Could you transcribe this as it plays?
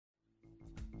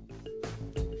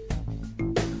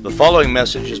The following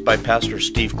message is by Pastor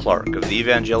Steve Clark of the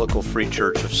Evangelical Free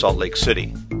Church of Salt Lake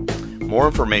City. More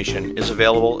information is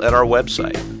available at our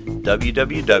website,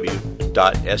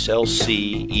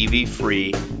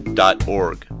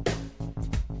 www.slcevfree.org.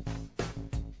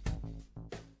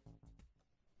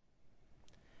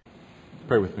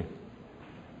 Pray with me.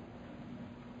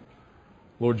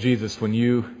 Lord Jesus, when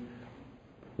you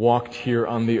walked here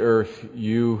on the earth,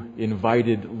 you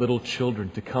invited little children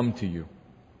to come to you.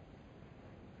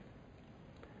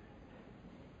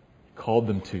 Called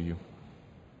them to you.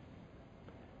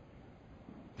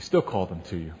 You still call them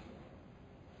to you.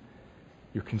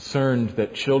 You're concerned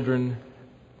that children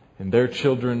and their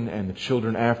children and the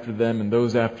children after them and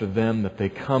those after them, that they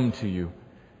come to you,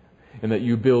 and that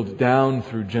you build down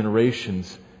through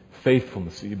generations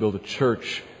faithfulness, that you build a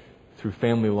church through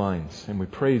family lines. And we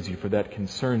praise you for that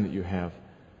concern that you have.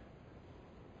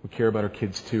 We care about our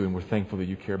kids too, and we're thankful that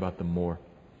you care about them more.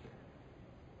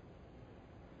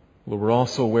 Lord, we're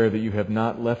also aware that you have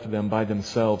not left them by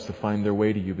themselves to find their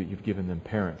way to you, but you've given them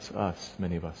parents, us,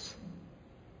 many of us.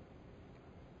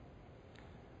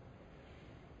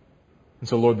 And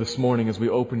so, Lord, this morning as we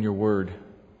open your word,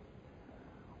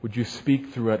 would you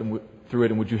speak through it,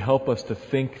 and would you help us to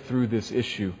think through this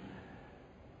issue,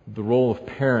 the role of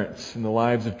parents in the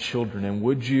lives of children, and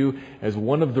would you, as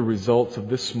one of the results of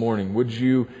this morning, would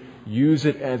you use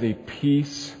it as a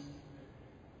piece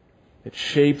that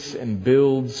shapes and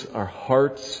builds our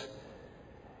hearts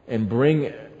and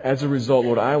bring, as a result,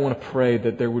 Lord, I want to pray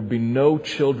that there would be no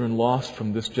children lost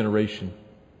from this generation.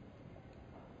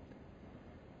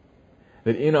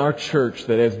 That in our church,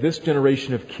 that as this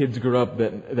generation of kids grew up,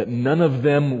 that none of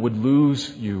them would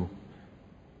lose you.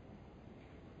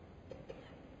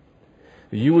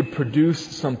 That you would produce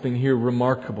something here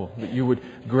remarkable. That you would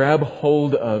grab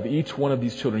hold of each one of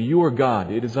these children. You are God.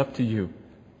 It is up to you.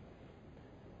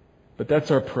 But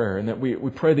that's our prayer. And that we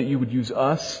pray that you would use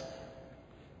us.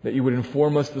 That you would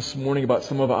inform us this morning about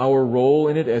some of our role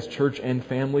in it as church and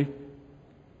family.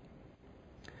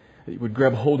 That you would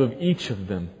grab hold of each of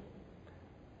them.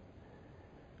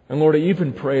 And Lord, I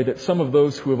even pray that some of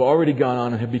those who have already gone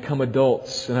on and have become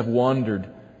adults and have wandered,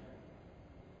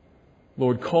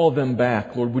 Lord, call them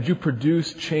back. Lord, would you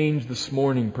produce change this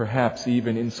morning, perhaps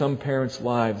even in some parents'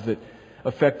 lives that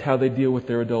affect how they deal with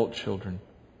their adult children.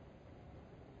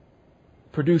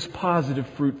 Produce positive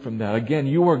fruit from that. Again,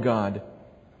 you are God.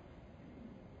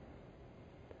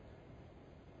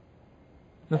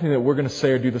 Nothing that we're going to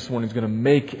say or do this morning is going to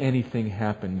make anything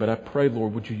happen. But I pray,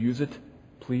 Lord, would you use it,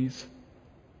 please?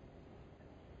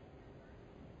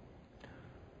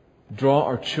 Draw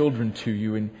our children to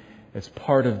you, and as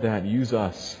part of that, use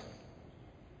us.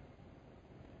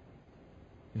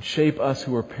 And shape us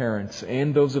who are parents,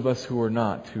 and those of us who are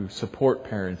not, who support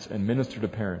parents and minister to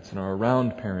parents and are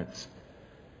around parents.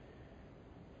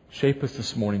 Shape us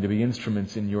this morning to be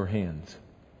instruments in your hands.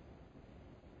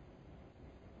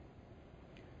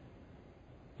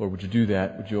 Lord, would you do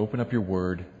that? Would you open up your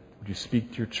word? Would you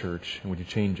speak to your church? And would you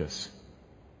change us?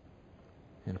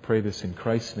 And I pray this in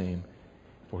Christ's name,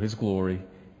 for His glory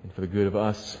and for the good of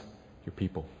us, your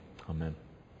people. Amen.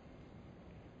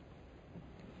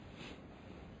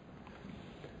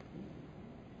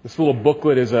 This little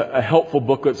booklet is a helpful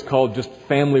booklet. It's called just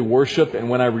Family Worship. And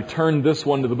when I return this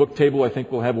one to the book table, I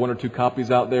think we'll have 1 or 2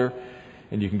 copies out there.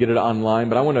 And you can get it online.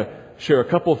 But I want to share a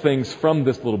couple of things from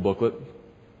this little booklet.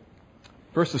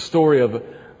 First, a story of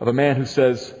a man who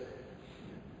says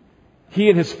he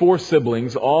and his 4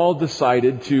 siblings all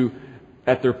decided to,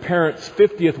 at their parents'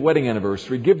 50th wedding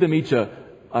anniversary, give them each an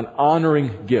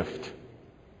honoring gift.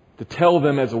 To tell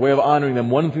them, as a way of honoring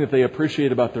them, one thing that they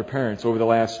appreciate about their parents over the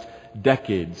last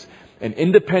decades. And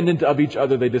independent of each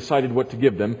other, they decided what to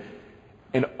give them.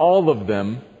 And all of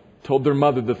them told their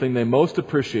mother the thing they most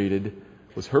appreciated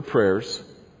was her prayers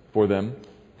for them.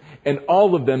 And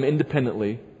all of them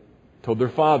independently told their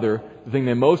father the thing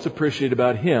they most appreciated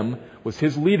about him was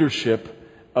his leadership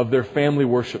of their family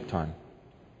worship time.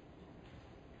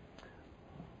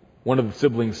 One of the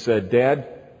siblings said, "Dad,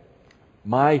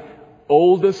 my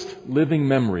oldest living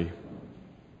memory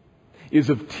is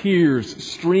of tears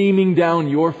streaming down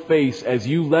your face as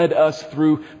you led us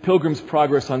through Pilgrim's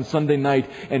Progress on Sunday night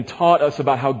and taught us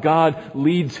about how God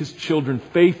leads His children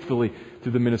faithfully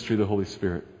through the ministry of the Holy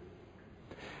Spirit.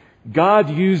 God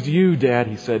used you, Dad,"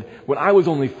 he said, "when I was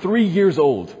only 3 years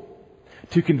old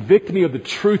to convict me of the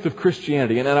truth of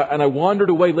Christianity. And I wandered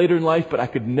away later in life, but I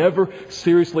could never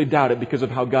seriously doubt it because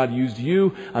of how God used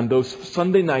you on those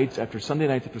Sunday nights after Sunday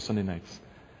nights after Sunday nights."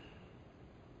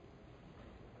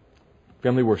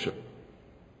 Family worship.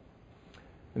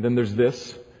 And then there's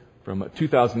this from a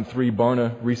 2003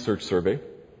 Barna Research Survey.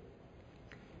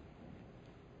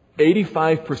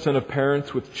 85% of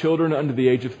parents with children under the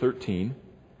age of 13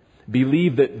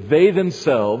 believe that they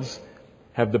themselves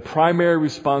have the primary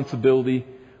responsibility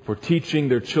for teaching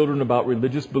their children about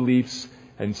religious beliefs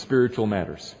and spiritual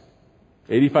matters.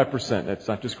 85%. That's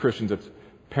not just Christians, that's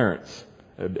parents.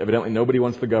 Evidently nobody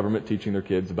wants the government teaching their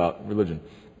kids about religion.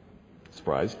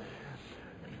 Surprise.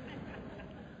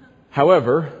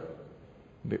 However,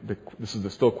 this is the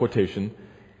still quotation,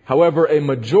 however, a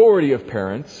majority of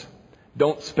parents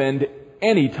don't spend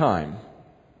any time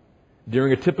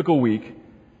during a typical week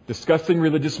discussing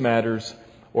religious matters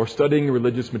or studying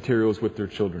religious materials with their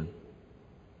children.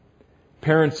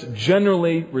 Parents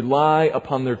generally rely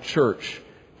upon their church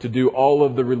to do all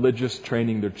of the religious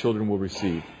training their children will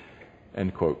receive.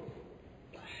 End quote.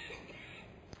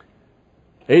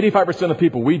 85% of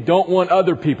people, we don't want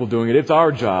other people doing it. It's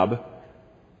our job.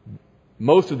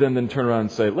 Most of them then turn around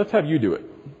and say, let's have you do it.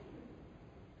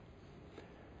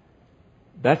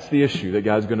 That's the issue that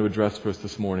God's going to address for us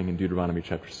this morning in Deuteronomy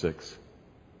chapter 6.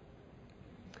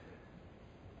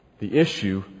 The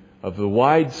issue of the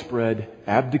widespread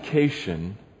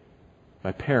abdication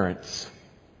by parents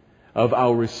of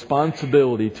our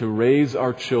responsibility to raise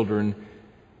our children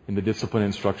in the discipline and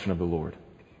instruction of the Lord.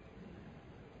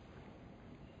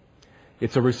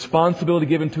 It's a responsibility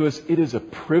given to us. It is a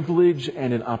privilege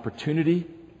and an opportunity.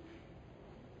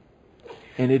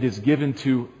 And it is given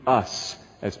to us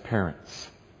as parents.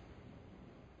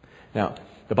 Now,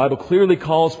 the Bible clearly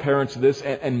calls parents to this,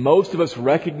 and most of us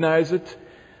recognize it.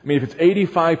 I mean, if it's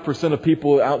 85% of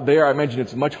people out there, I imagine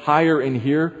it's much higher in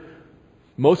here.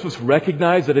 Most of us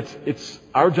recognize that it's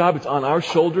our job, it's on our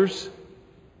shoulders.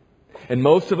 And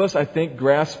most of us, I think,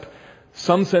 grasp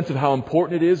some sense of how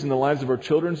important it is in the lives of our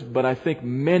children, but I think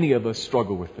many of us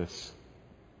struggle with this.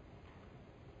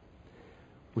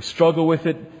 We struggle with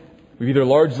it. We've either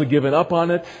largely given up on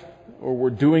it, or we're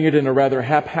doing it in a rather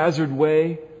haphazard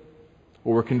way,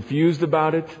 or we're confused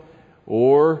about it,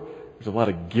 or there's a lot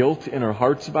of guilt in our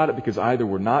hearts about it because either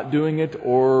we're not doing it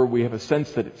or we have a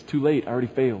sense that it's too late, I already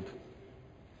failed.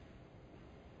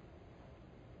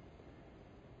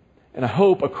 And I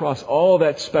hope across all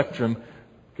that spectrum,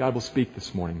 God will speak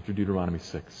this morning through Deuteronomy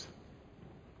 6.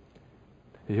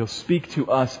 That He'll speak to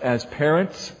us as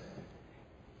parents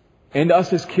and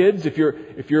us as kids. If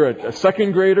you're a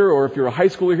second grader or if you're a high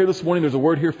schooler here this morning, there's a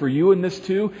word here for you in this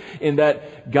too, in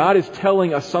that God is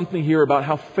telling us something here about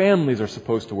how families are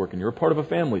supposed to work. And you're a part of a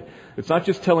family. It's not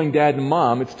just telling dad and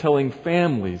mom, it's telling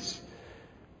families.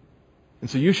 And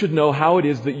so you should know how it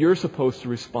is that you're supposed to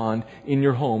respond in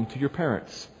your home to your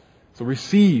parents. So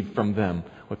receive from them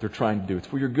what they're trying to do. It's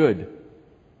for your good.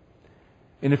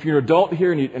 And if you're an adult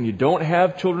here and you don't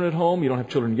have children at home, you don't have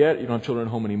children yet, you don't have children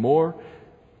at home anymore,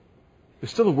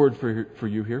 there's still a word for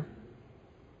you here.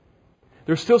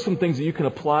 There's still some things that you can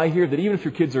apply here that even if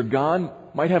your kids are gone,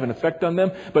 might have an effect on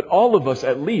them. But all of us,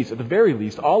 at the very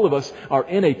least, all of us are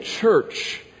in a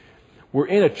church. We're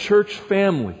in a church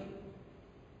family.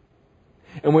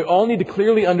 And we all need to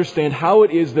clearly understand how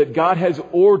it is that God has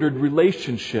ordered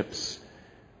relationships.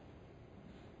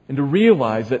 And to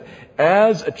realize that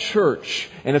as a church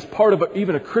and as part of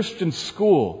even a Christian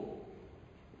school,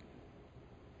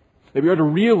 that we are to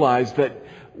realize that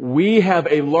we have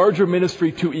a larger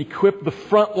ministry to equip the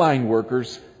frontline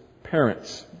workers,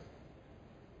 parents,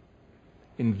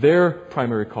 in their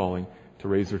primary calling to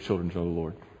raise their children to know the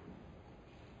Lord.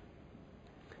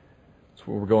 That's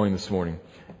where we're going this morning.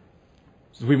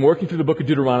 So we've been working through the book of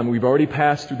Deuteronomy. We've already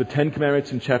passed through the 10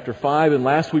 Commandments in chapter 5, and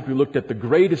last week we looked at the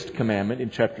greatest commandment in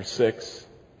chapter 6,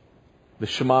 the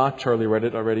Shema. Charlie read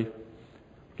it already.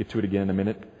 Get to it again in a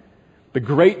minute. The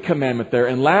great commandment there.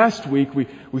 And last week we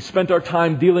spent our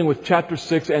time dealing with chapter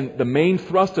 6 and the main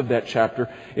thrust of that chapter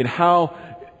in how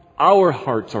our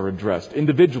hearts are addressed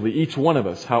individually, each one of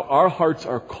us, how our hearts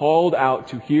are called out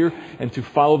to hear and to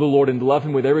follow the Lord and to love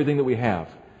Him with everything that we have.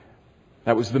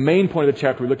 That was the main point of the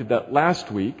chapter. We looked at that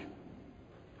last week.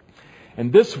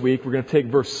 And this week we're going to take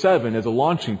verse 7 as a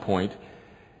launching point.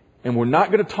 And we're not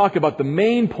going to talk about the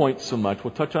main point so much.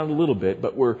 We'll touch on it a little bit,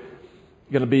 but we're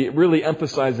going to be really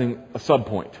emphasizing a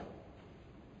subpoint.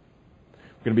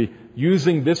 We're going to be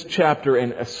using this chapter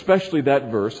and especially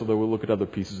that verse, although we'll look at other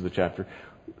pieces of the chapter,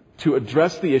 to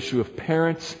address the issue of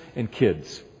parents and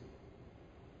kids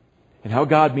and how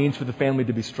God means for the family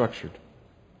to be structured.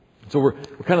 So we're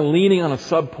kind of leaning on a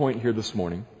subpoint here this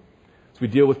morning as we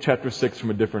deal with chapter 6 from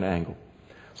a different angle.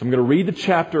 So I'm going to read the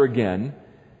chapter again,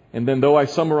 and then though I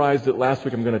summarized it last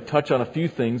week, I'm going to touch on a few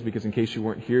things because in case you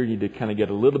weren't here, you need to kind of get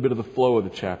a little bit of the flow of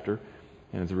the chapter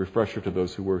and as a refresher to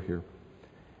those who were here.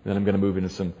 And then I'm going to move into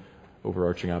some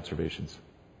overarching observations.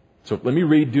 So let me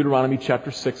read Deuteronomy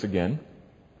chapter 6 again,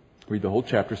 Read the whole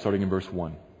chapter starting in verse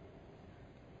 1.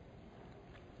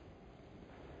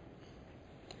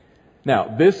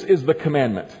 Now, this is the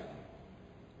commandment,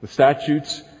 the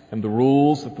statutes and the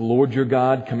rules that the Lord your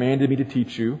God commanded me to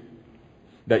teach you,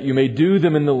 that you may do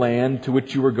them in the land to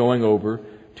which you are going over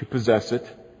to possess it,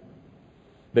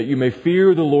 that you may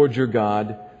fear the Lord your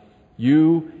God,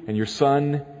 you and your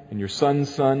son and your son's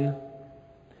son,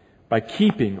 by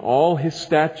keeping all His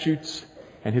statutes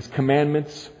and His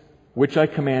commandments, which I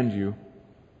command you,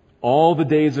 all the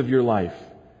days of your life,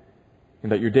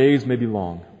 and that your days may be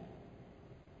long.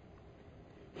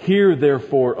 Hear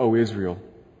therefore, O Israel,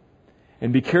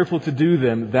 and be careful to do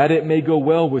them, that it may go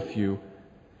well with you,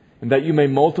 and that you may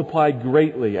multiply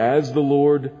greatly, as the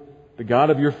Lord, the God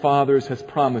of your fathers, has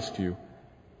promised you,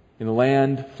 in a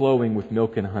land flowing with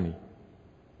milk and honey.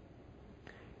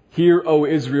 Hear, O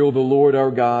Israel, the Lord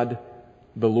our God,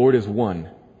 the Lord is one.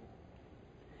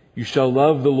 You shall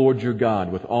love the Lord your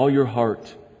God with all your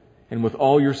heart, and with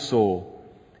all your soul,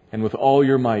 and with all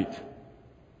your might.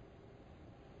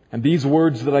 And these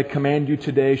words that I command you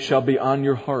today shall be on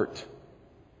your heart.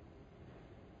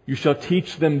 You shall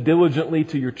teach them diligently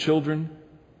to your children,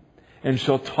 and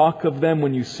shall talk of them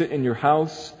when you sit in your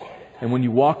house, and when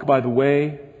you walk by the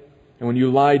way, and when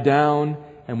you lie down,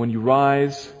 and when you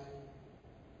rise.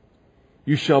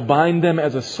 You shall bind them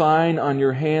as a sign on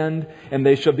your hand, and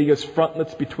they shall be as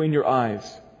frontlets between your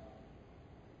eyes.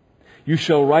 You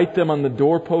shall write them on the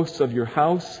doorposts of your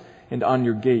house and on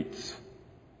your gates.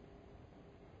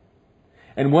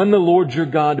 And when the Lord your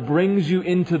God brings you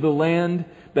into the land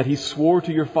that He swore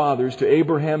to your fathers, to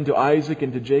Abraham, to Isaac,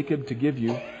 and to Jacob to give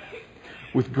you,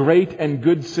 with great and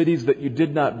good cities that you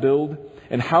did not build,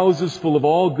 and houses full of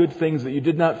all good things that you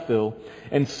did not fill,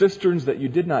 and cisterns that you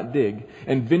did not dig,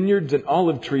 and vineyards and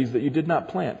olive trees that you did not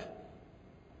plant.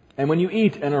 And when you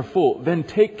eat and are full, then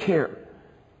take care,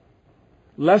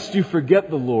 lest you forget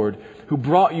the Lord, who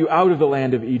brought you out of the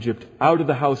land of Egypt, out of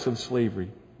the house of slavery.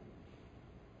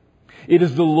 It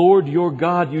is the Lord your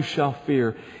God you shall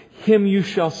fear. Him you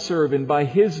shall serve, and by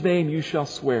His name you shall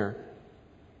swear.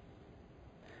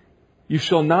 You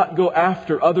shall not go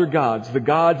after other gods, the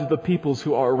gods of the peoples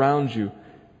who are around you.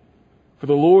 For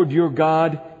the Lord your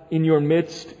God in your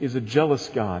midst is a jealous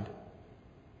God,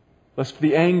 lest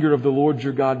the anger of the Lord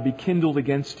your God be kindled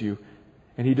against you,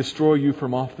 and He destroy you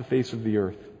from off the face of the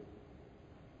earth.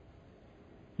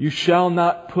 You shall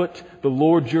not put the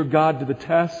Lord your God to the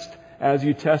test, as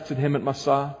you tested Him at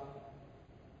Massah.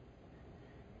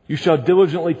 You shall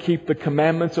diligently keep the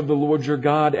commandments of the Lord your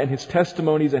God and His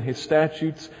testimonies and His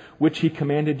statutes, which He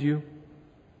commanded you.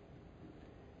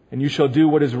 And you shall do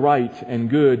what is right and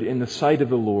good in the sight of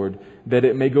the Lord, that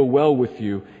it may go well with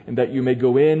you, and that you may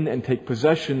go in and take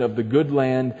possession of the good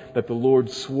land that the Lord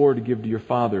swore to give to your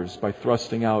fathers, by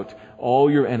thrusting out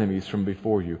all your enemies from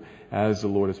before you, as the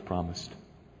Lord has promised.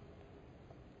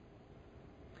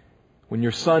 When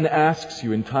your son asks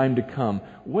you in time to come,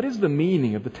 what is the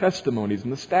meaning of the testimonies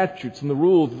and the statutes and the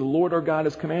rules that the Lord our God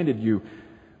has commanded you?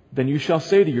 Then you shall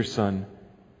say to your son,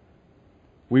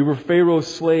 we were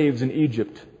Pharaoh's slaves in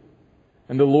Egypt,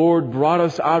 and the Lord brought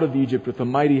us out of Egypt with a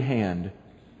mighty hand.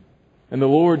 And the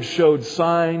Lord showed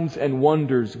signs and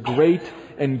wonders, great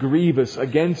and grievous,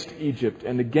 against Egypt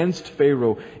and against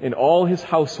Pharaoh and all his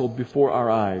household before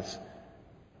our eyes.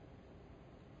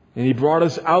 And He brought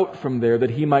us out from there, that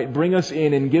He might bring us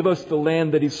in and give us the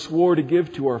land that He swore to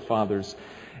give to our fathers.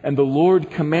 And the Lord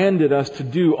commanded us to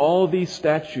do all these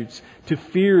statutes, to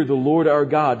fear the Lord our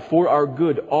God for our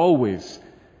good always,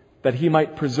 that He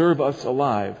might preserve us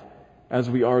alive, as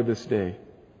we are this day.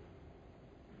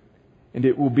 And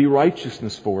it will be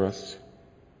righteousness for us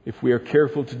if we are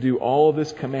careful to do all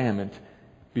this commandment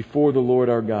before the Lord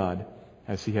our God,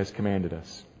 as He has commanded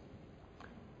us.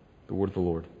 The word of the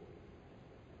Lord.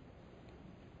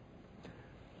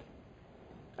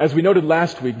 As we noted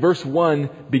last week, verse 1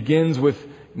 begins with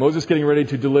Moses getting ready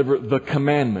to deliver the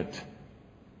commandment.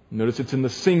 Notice it's in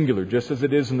the singular, just as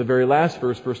it is in the very last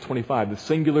verse, verse 25, the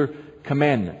singular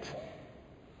commandment.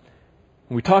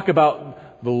 When we talk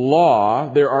about the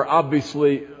law, there are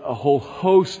obviously a whole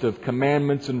host of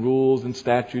commandments and rules and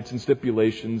statutes and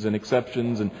stipulations and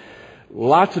exceptions and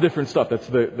lots of different stuff. That's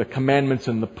the commandments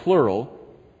in the plural.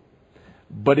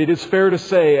 But it is fair to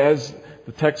say, as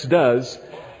the text does,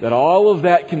 that all of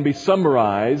that can be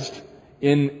summarized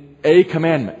in a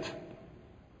commandment.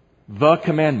 The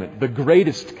commandment. The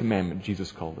greatest commandment,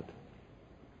 Jesus called it.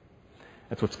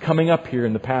 That's what's coming up here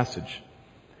in the passage.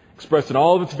 Expressed in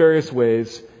all of its various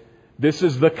ways, this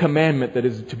is the commandment that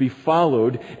is to be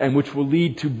followed and which will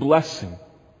lead to blessing.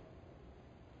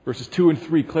 Verses 2 and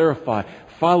 3 clarify,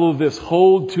 follow this,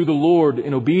 hold to the Lord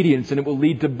in obedience, and it will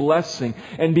lead to blessing.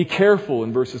 And be careful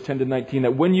in verses 10 to 19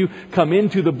 that when you come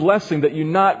into the blessing, that you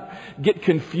not get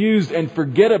confused and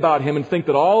forget about Him and think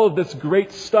that all of this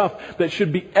great stuff that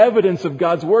should be evidence of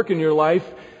God's work in your life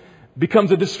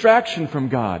becomes a distraction from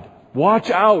God. Watch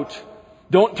out.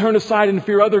 Don't turn aside and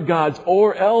fear other gods,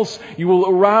 or else you will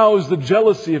arouse the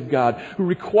jealousy of God, who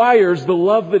requires the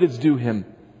love that is due Him.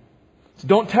 So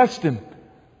don't test Him.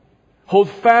 Hold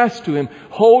fast to Him.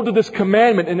 Hold to this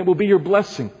commandment, and it will be your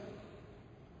blessing.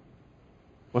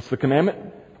 What's the commandment?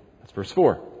 That's verse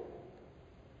 4.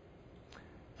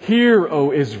 Hear,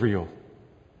 O Israel.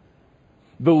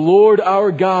 The Lord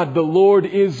our God, the Lord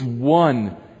is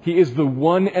one. He is the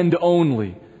one and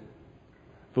only.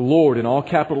 The Lord, in all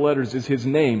capital letters, is His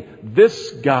name.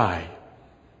 This guy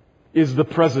is the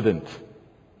president.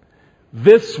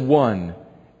 This one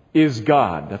is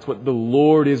God. That's what the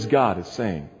Lord is God is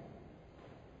saying.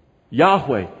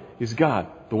 Yahweh is God,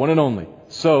 the one and only.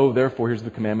 So, therefore, here's the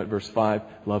commandment, verse 5.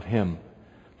 Love Him.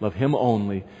 Love Him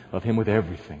only. Love Him with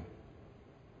everything.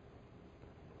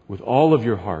 With all of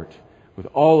your heart. With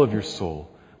all of your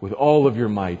soul. With all of your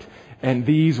might. And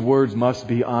these words must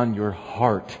be on your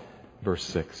heart. Verse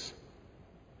 6.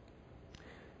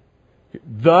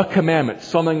 The commandment,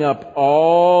 summing up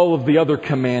all of the other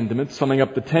commandments, summing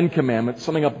up the 10 commandments,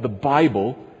 summing up the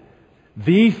Bible.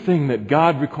 The thing that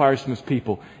God requires from His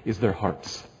people is their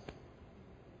hearts.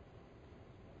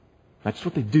 That's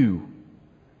what they do.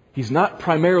 He's not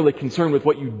primarily concerned with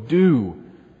what you do.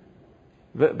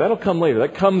 That'll come later.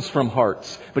 That comes from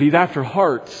hearts. But He's after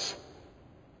hearts.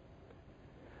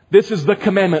 This is the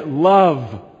commandment,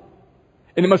 love.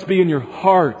 And it must be in your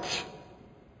heart.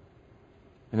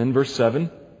 And then verse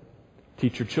 7,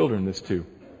 teach your children this too.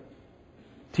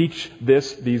 Teach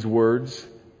these words.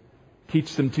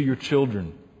 Teach them to your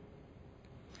children.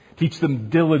 Teach them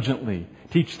diligently.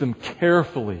 Teach them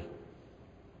carefully.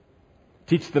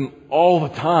 Teach them all the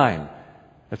time.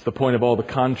 That's the point of all the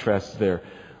contrasts there.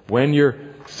 When you're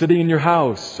sitting in your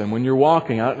house and when you're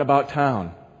walking out and about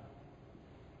town.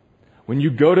 When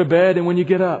you go to bed and when you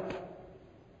get up.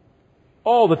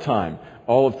 All the time.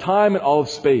 All of time and all of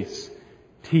space.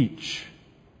 Teach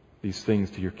these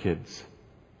things to your kids.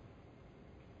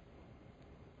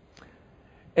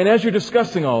 And as you're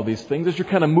discussing all these things, as you're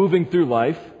kind of moving through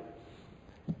life,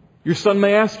 your son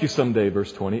may ask you someday,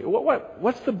 verse 20,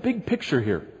 what's the big picture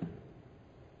here?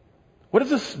 What does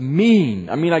this mean?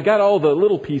 I mean, I got all the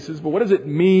little pieces, but what does it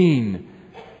mean?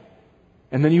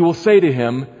 And then you will say to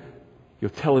him, you'll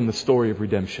tell him the story of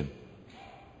redemption.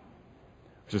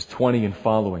 Verses 20 and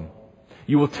following.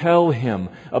 You will tell him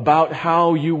about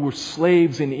how you were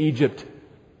slaves in Egypt,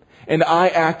 and I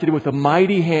acted with a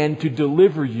mighty hand to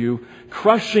deliver you,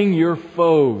 crushing your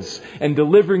foes and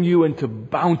delivering you into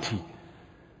bounty,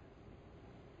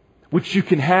 which you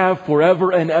can have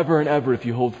forever and ever and ever if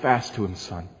you hold fast to Him,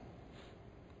 son.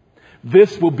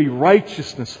 This will be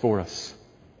righteousness for us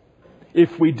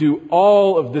if we do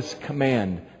all of this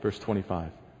command. Verse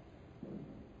 25.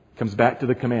 Comes back to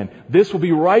the command. This will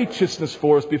be righteousness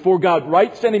for us before God,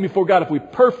 right standing before God, if we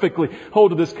perfectly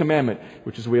hold to this commandment,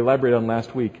 which as we elaborated on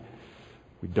last week,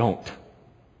 we don't.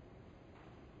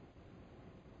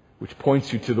 Which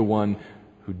points you to the one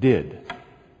who did,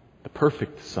 the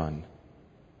perfect Son.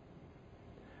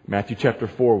 Matthew chapter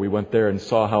 4, we went there and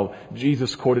saw how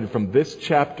Jesus quoted from this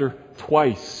chapter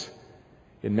twice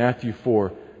in Matthew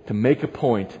 4 to make a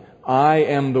point. I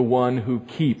am the one who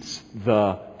keeps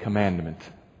the commandment.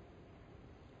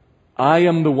 I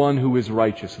am the one who is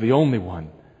righteous, the only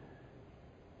one.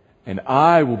 And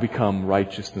I will become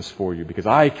righteousness for you because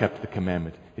I kept the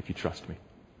commandment if you trust me.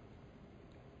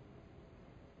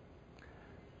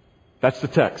 That's the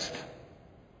text.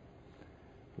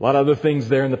 A lot of other things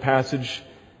there in the passage.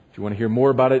 If you want to hear more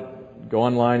about it, go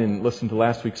online and listen to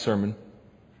last week's sermon.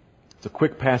 It's a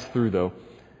quick pass through though.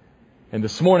 And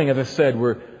this morning, as I said,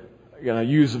 we're going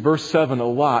to use verse 7 a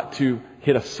lot to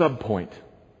hit a subpoint.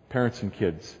 Parents and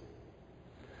kids.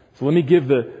 So let me give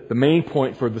the main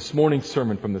point for this morning's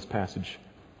sermon from this passage.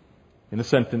 In a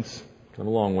sentence, kind of a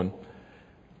long one.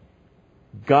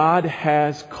 God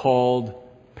has called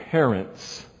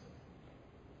parents.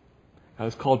 God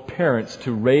has called parents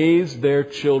to raise their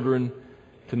children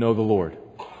to know the Lord.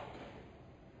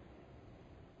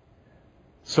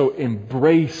 So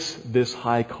embrace this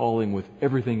high calling with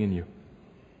everything in you.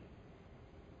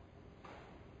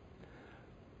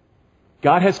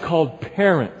 God has called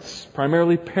parents,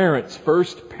 primarily parents,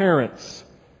 first parents,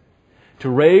 to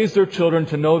raise their children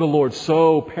to know the Lord.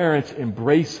 So parents,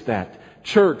 embrace that.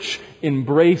 Church,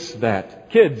 embrace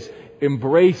that. Kids,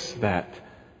 embrace that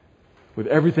with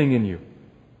everything in you.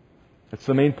 That's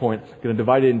the main point. I'm going to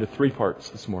divide it into 3 parts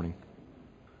this morning.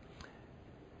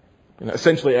 I'm going to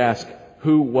essentially ask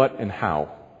who, what, and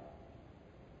how.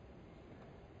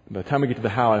 By the time we get to the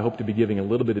how, I hope to be giving a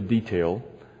little bit of detail.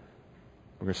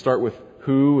 We're going to start with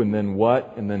who, and then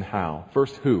what, and then how.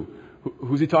 First, who.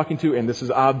 Who's he talking to? And this is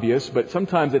obvious, but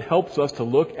sometimes it helps us to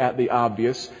look at the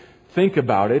obvious, think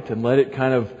about it, and let it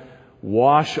kind of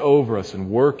wash over us and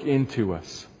work into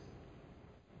us.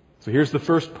 So here's the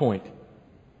first point.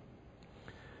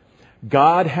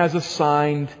 God has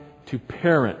assigned to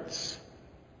parents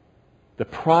the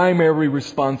primary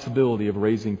responsibility of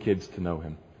raising kids to know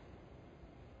Him.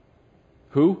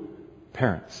 Who?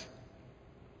 Parents.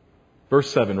 Verse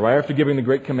 7, right after giving the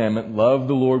great commandment, love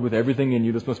the Lord with everything in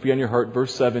you. This must be on your heart.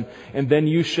 Verse 7, and then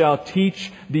you shall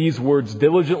teach these words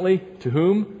diligently. To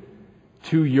whom?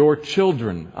 To your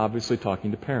children. Obviously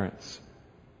talking to parents.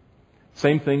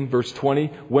 Same thing, verse 20,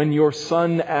 when your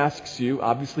son asks you,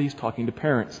 obviously he's talking to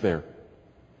parents there.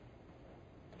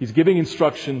 He's giving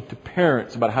instruction to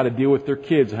parents about how to deal with their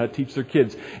kids, how to teach their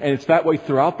kids. And it's that way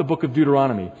throughout the book of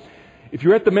Deuteronomy. If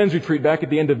you're at the men's retreat back at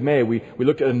the end of May, we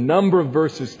looked at a number of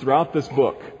verses throughout this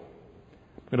book.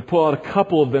 I'm going to pull out a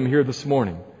couple of them here this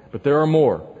morning, but there are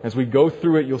more. As we go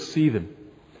through it, you'll see them.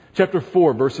 Chapter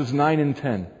 4, verses 9 and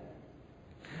 10.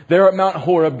 There at Mount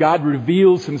Horeb, God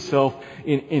reveals Himself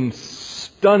in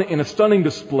a stunning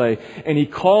display, and He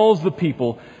calls the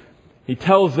people. He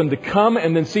tells them to come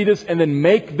and then see this and then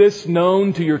make this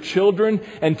known to your children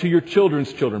and to your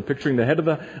children's children. Picturing the head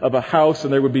of a house,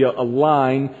 and there would be a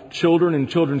line, children and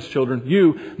children's children.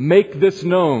 You make this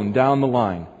known down the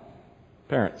line.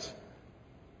 Parents.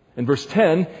 In verse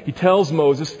 10, He tells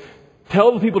Moses,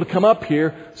 tell the people to come up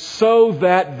here so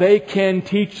that they can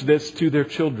teach this to their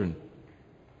children.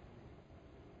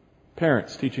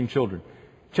 Parents teaching children.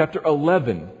 Chapter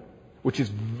 11, which is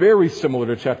very similar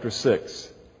to chapter 6.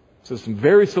 So some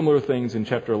very similar things in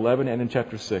chapter 11 and in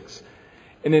chapter 6.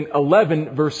 And in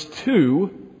 11, verse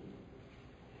 2,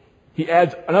 he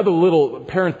adds another little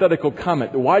parenthetical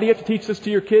comment. Why do you have to teach this to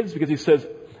your kids? Because he says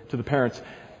to the parents,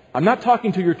 I'm not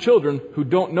talking to your children who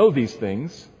don't know these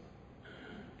things.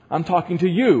 I'm talking to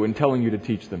you and telling you to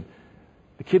teach them.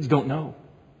 The kids don't know.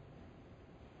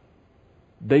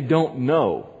 They don't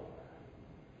know.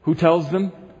 Who tells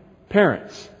them?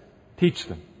 Parents. Teach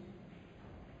them.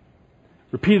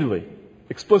 Repeatedly,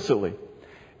 explicitly.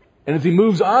 And as he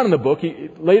moves on in the book,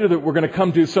 later that we're going to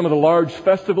come to some of the large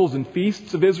festivals and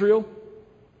feasts of Israel.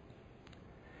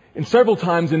 And several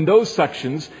times in those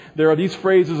sections, there are these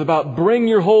phrases about bring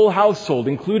your whole household,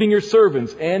 including your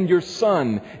servants and your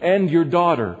son and your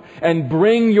daughter, and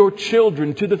bring your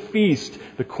children to the feast,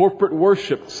 the corporate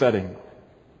worship setting.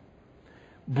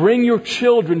 Bring your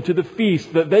children to the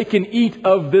feast that they can eat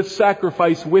of this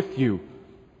sacrifice with you,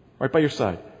 right by your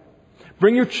side.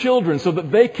 Bring your children so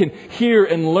that they can hear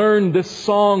and learn this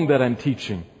song that I'm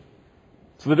teaching,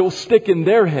 so that it will stick in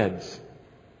their heads.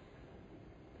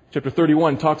 Chapter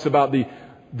 31 talks about the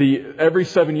every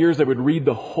 7 years they would read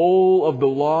the whole of the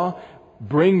law.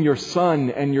 Bring your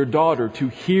son and your daughter to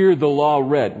hear the law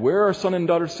read. Where are son and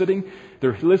daughter sitting?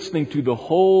 They're listening to the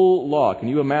whole law. Can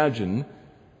you imagine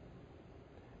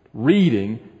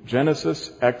reading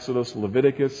Genesis, Exodus,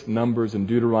 Leviticus, Numbers, and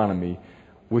Deuteronomy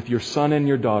with your son and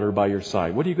your daughter by your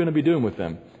side? What are you going to be doing with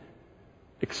them?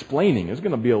 Explaining. There's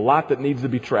going to be a lot that needs to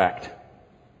be tracked.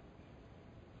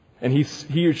 And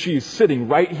he or she is sitting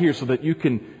right here so that you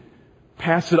can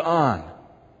pass it on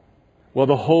while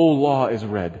the whole law is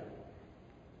read.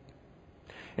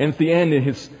 And at the end, in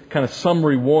his kind of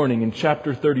summary warning in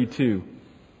chapter 32,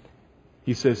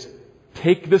 he says,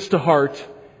 take this to heart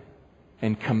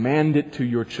and command it to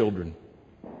your children.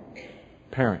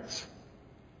 Parents.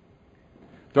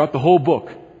 Throughout the whole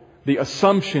book, the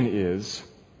assumption is,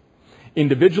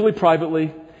 individually,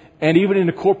 privately, and even in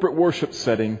a corporate worship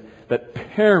setting, that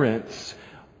parents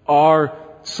are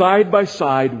side by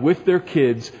side with their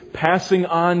kids, passing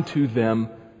on to them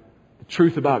the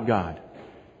truth about God.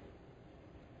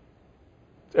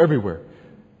 It's everywhere.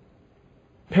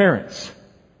 Parents,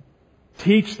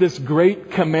 teach this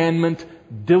great commandment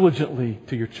diligently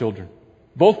to your children.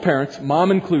 Both parents,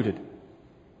 mom included.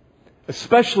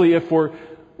 Especially if for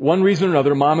one reason or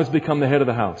another, mom has become the head of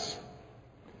the house.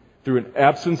 Through an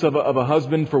absence of a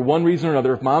husband for one reason or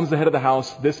another, if mom's the head of the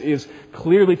house, this is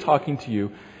clearly talking to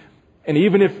you. And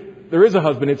even if there is a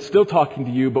husband, it's still talking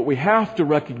to you, but we have to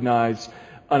recognize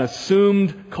an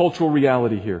assumed cultural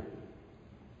reality here.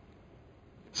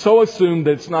 So assumed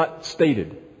that it's not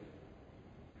stated.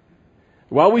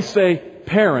 While we say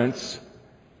parents,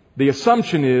 the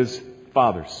assumption is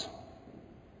fathers.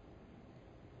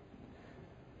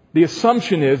 The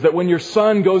assumption is that when your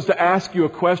son goes to ask you a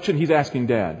question, he's asking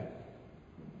Dad.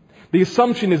 The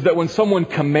assumption is that when someone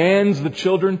commands the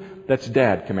children, that's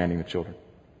Dad commanding the children.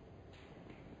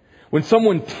 When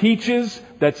someone teaches,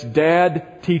 that's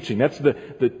Dad teaching. That's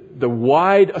the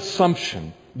wide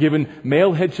assumption given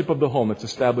male headship of the home that's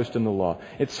established in the law.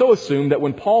 It's so assumed that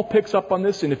when Paul picks up on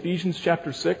this in Ephesians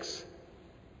chapter 6,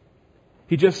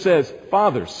 he just says,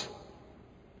 fathers,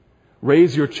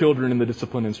 raise your children in the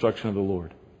discipline and instruction of the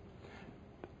Lord.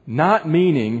 Not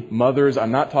meaning, mothers,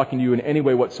 I'm not talking to you in any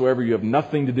way whatsoever. You have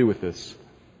nothing to do with this.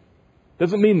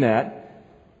 Doesn't mean that.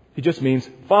 He just means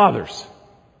fathers.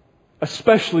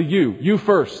 Especially you. You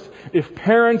first. If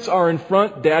parents are in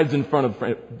front, dad's in front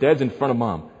of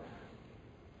mom.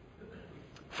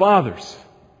 Fathers.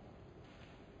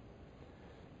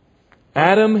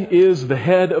 Adam is the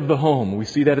head of the home. We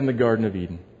see that in the Garden of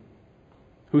Eden.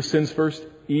 Who sins first?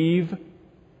 Eve.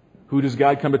 Who does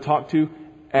God come to talk to?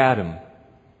 Adam.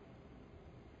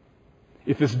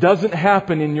 If this doesn't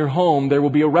happen in your home, there will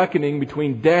be a reckoning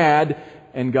between Dad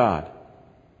and God.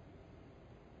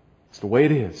 It's the way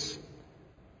it is.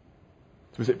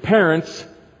 So we say parents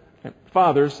and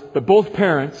fathers, but both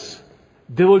parents,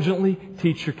 diligently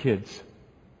teach your kids.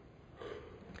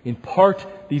 Impart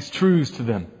these truths to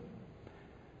them.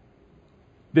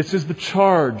 This is the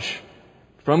charge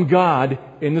from God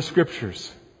in the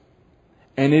Scriptures.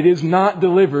 And it is not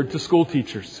delivered to school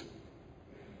teachers,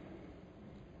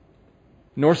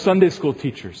 nor Sunday school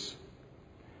teachers,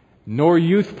 nor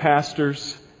youth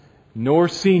pastors, nor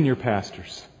senior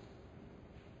pastors.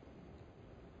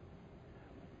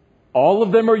 All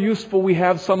of them are useful. We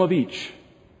have some of each.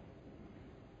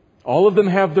 All of them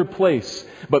have their place.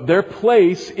 But their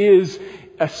place is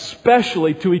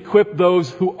especially to equip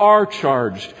those who are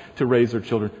charged to raise their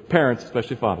children. Parents,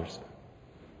 especially fathers.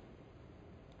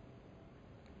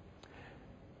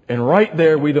 And right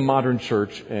there, we, the modern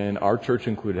church, and our church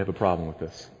included, have a problem with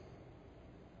this.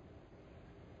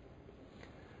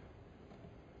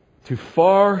 To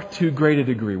far too great a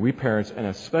degree, we parents, and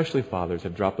especially fathers,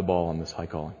 have dropped the ball on this high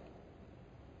calling.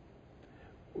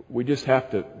 We just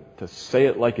have to say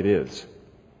it like it is.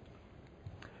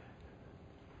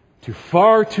 To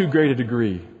far too great a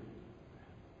degree,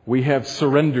 we have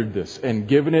surrendered this and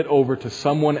given it over to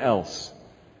someone else.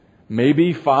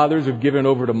 Maybe fathers have given it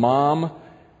over to mom.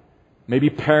 Maybe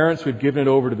parents, we've given it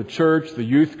over to the church, the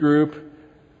youth group,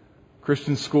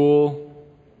 Christian school.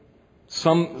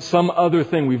 Some other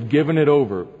thing, we've given it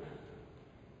over.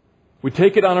 We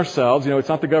take it on ourselves. It's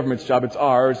not the government's job, it's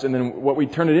ours. And then what we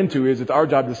turn it into is it's our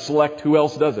job to select who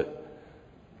else does it.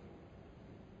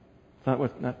 It's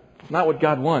not what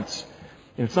God wants.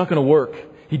 And it's not going to work.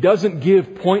 He doesn't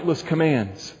give pointless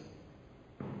commands.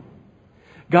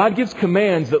 God gives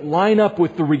commands that line up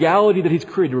with the reality that He's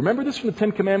created. Remember this from the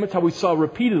Ten Commandments, how we saw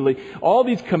repeatedly all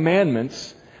these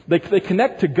commandments, they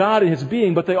connect to God and His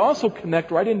being, but they also connect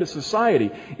right into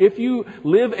society. If you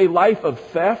live a life of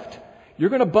theft, you're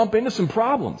going to bump into some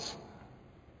problems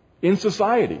in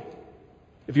society.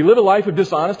 If you live a life of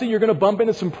dishonesty, you're going to bump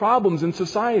into some problems in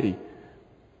society.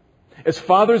 As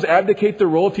fathers abdicate their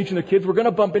role of teaching their kids, we're going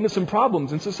to bump into some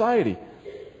problems in society.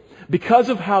 Because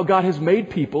of how God has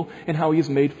made people and how He has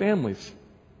made families.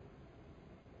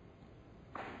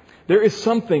 There is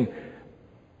something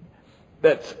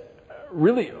that's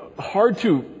really hard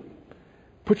to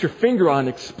put your finger on and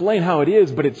explain how it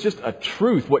is, but it's just a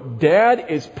truth. What Dad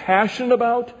is passionate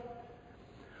about,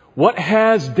 what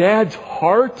has Dad's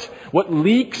heart, what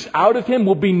leaks out of him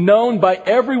will be known by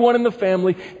everyone in the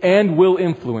family and will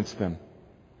influence them.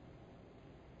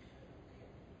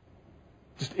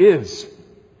 Just is.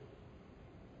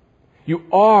 You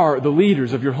are the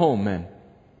leaders of your home, men.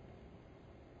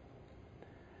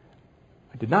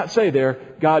 I did not say there,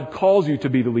 God calls you to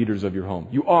be the leaders of your home.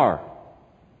 You are.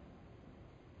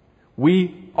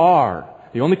 We are.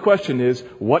 The only question is,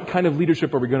 what kind of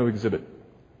leadership are we going to exhibit?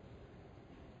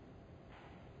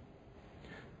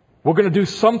 We're going to do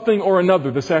something or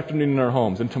another this afternoon in our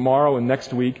homes, and tomorrow and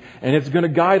next week, and it's going to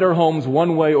guide our homes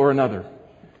one way or another.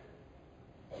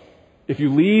 If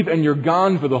you leave and you're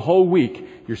gone for the whole week,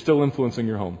 you're still influencing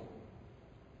your home.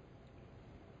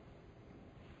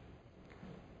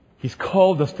 He's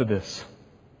called us to this.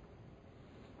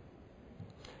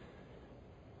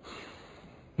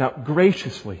 Now,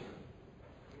 graciously,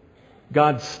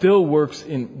 God still works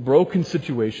in broken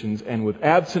situations and with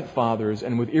absent fathers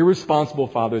and with irresponsible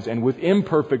fathers and with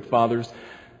imperfect fathers.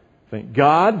 Thank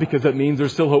God, because that means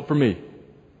there's still hope for me.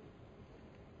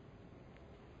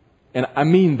 And I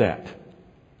mean that.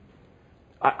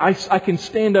 I can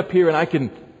stand up here and I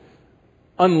can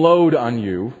unload on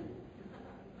you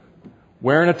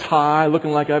wearing a tie,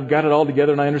 looking like I've got it all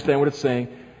together and I understand what it's saying.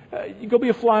 You go be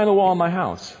a fly on the wall in my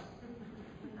house.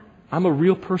 I'm a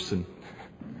real person,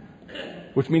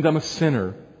 which means I'm a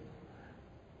sinner,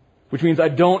 which means I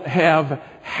don't have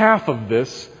half of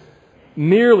this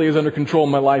nearly as under control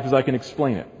in my life as I can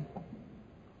explain it.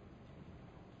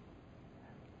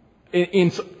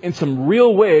 In some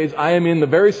real ways, I am in the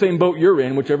very same boat you're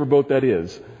in, whichever boat that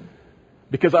is.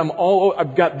 Because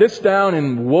I've got this down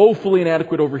and woefully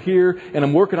inadequate over here, and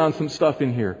I'm working on some stuff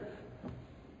in here.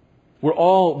 We're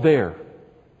all there.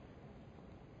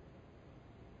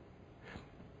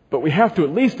 But we have to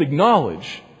at least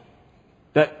acknowledge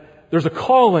that there's a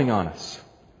calling on us,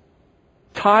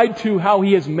 tied to how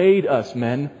He has made us,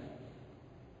 men.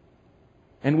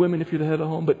 And women if you're the head of the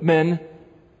home, but men.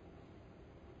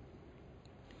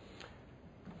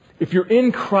 If you're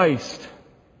in Christ,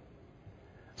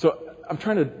 so I'm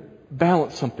trying to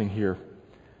balance something here.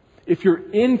 If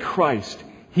you're in Christ,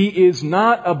 He is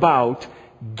not about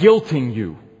guilting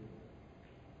you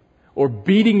or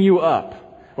beating you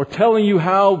up or telling you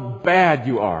how bad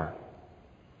you are.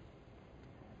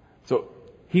 So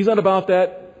He's not about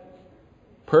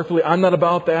that perfectly. I'm not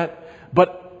about that.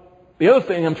 But the other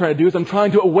thing I'm trying to do is I'm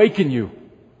trying to awaken you.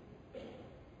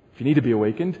 If you need to be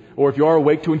awakened, or if you are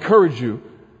awake, to encourage you.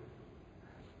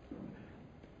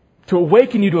 To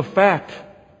awaken you to a fact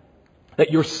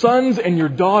that your sons and your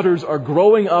daughters are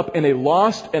growing up in a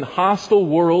lost and hostile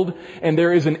world, and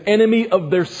there is an enemy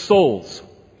of their souls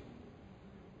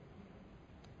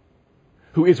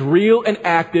who is real and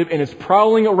active and is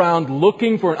prowling around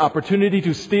looking for an opportunity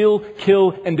to steal,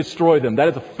 kill, and destroy them. That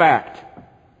is a fact.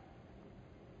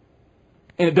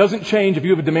 And it doesn't change if you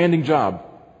have a demanding job.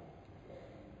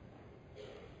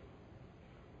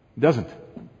 It doesn't.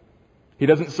 He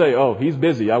doesn't say, oh, he's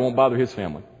busy, I won't bother his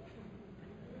family.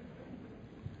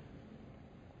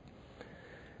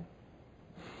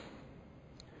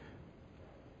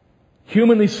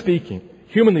 Humanly speaking,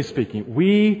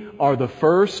 we are the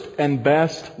first and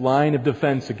best line of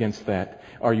defense against that.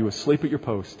 Are you asleep at your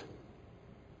post?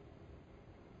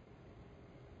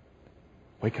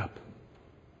 Wake up.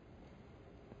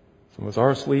 Some of us are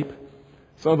asleep.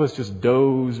 Some of us just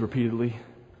doze repeatedly.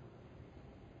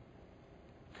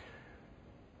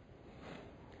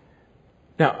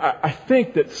 Now, I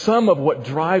think that some of what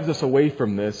drives us away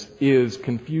from this is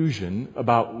confusion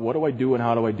about what do I do and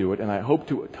how do I do it, and I hope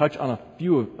to touch on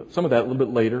some of that a little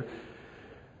bit later.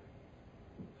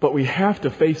 But we have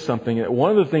to face something. One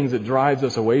of the things that drives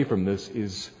us away from this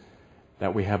is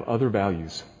that we have other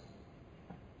values.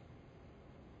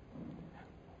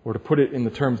 Or to put it in the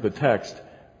terms of the text,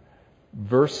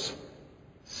 verse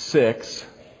 6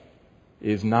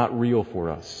 is not real for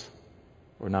us,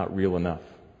 or not real enough.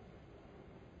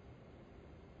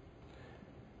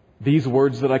 These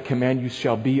words that I command you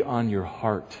shall be on your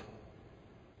heart.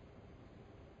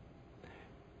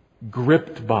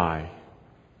 Gripped by,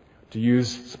 to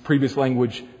use previous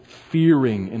language,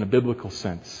 fearing in a biblical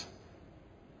sense.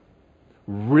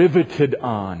 Riveted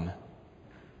on.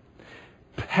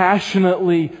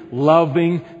 Passionately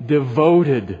loving,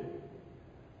 devoted.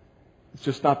 It's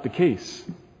just not the case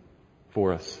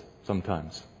for us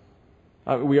sometimes.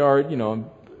 We are,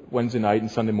 Wednesday night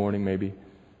and Sunday morning maybe.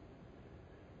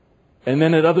 And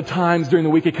then at other times during the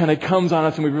week it kind of comes on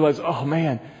us and we realize, oh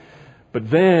man,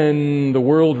 but then the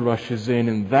world rushes in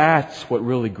and that's what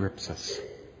really grips us.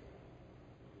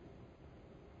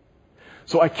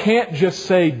 So I can't just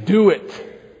say, do it.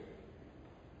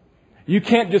 You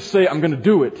can't just say, I'm going to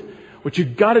do it. What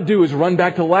you've got to do is run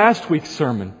back to last week's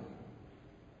sermon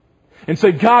and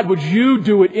say, God, would you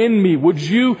do it in me? Would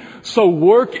you so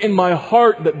work in my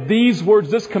heart that these words,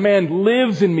 this command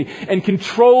lives in me and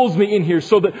controls me in here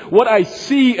so that what I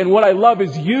see and what I love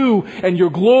is you and your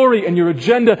glory and your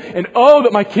agenda, and oh,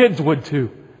 that my kids would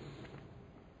too.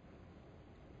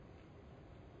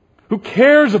 Who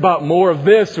cares about more of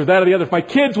this or that or the other? If my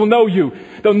kids will know you,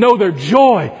 they'll know their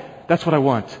joy. That's what I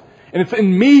want. And it's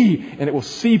in me, and it will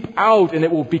seep out and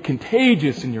it will be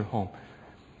contagious in your home.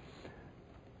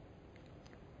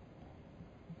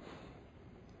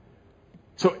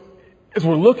 So, as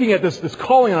we're looking at this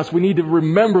calling on us, we need to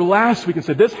remember last week and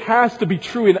say, this has to be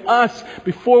true in us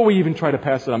before we even try to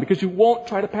pass it on. Because you won't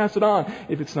try to pass it on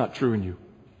if it's not true in you.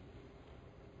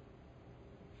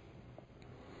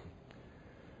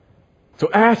 So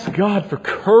ask God for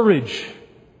courage.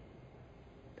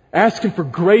 Ask Him for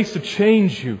grace to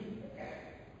change you.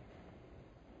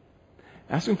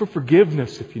 Ask Him for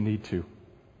forgiveness if you need to.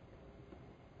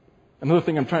 Another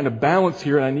thing I'm trying to balance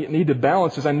here, and I need to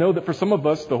balance, is I know that for some of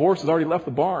us, the horse has already left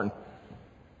the barn.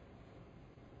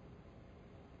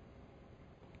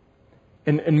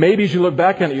 And maybe as you look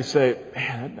back on it, you say,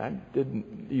 man, I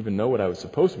didn't even know what I was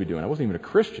supposed to be doing. I wasn't even a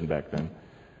Christian back then.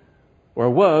 Or I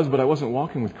was, but I wasn't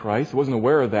walking with Christ. I wasn't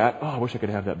aware of that. Oh, I wish I could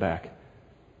have that back.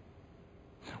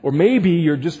 Or maybe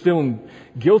you're just feeling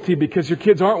guilty because your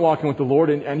kids aren't walking with the Lord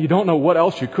and you don't know what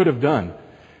else you could have done.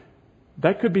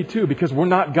 That could be too, because we're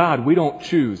not God. We don't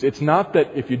choose. It's not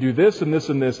that if you do this and this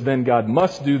and this, then God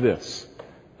must do this.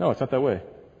 No, it's not that way.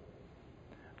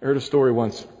 I heard a story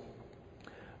once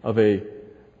it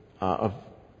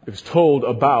was told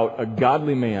about a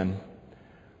godly man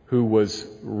who was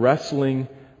wrestling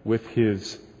with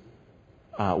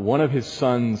one of his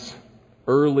son's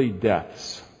early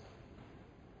deaths,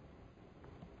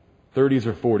 30s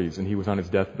or 40s, and he was on his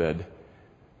deathbed,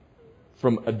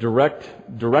 from a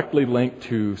directly linked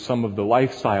to some of the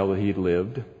lifestyle that he had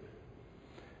lived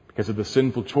because of the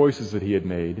sinful choices that he had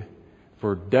made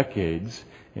for decades,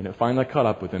 and it finally caught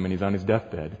up with him, and he's on his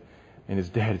deathbed. And his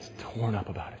dad is torn up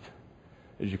about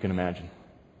it, as you can imagine.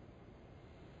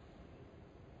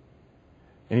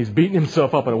 And he's beating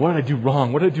himself up. What did I do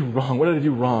wrong? What did I do wrong? What did I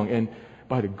do wrong? And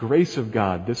by the grace of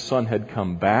God, this son had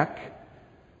come back.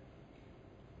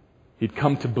 He'd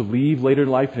come to believe later in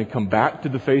life and he'd come back to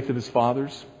the faith of his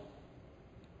fathers.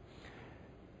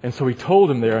 And so he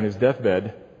told him there on his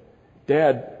deathbed,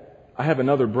 Dad, I have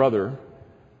another brother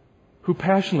who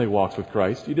passionately walks with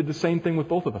Christ. You did the same thing with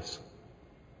both of us.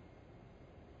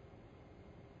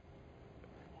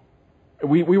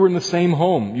 We were in the same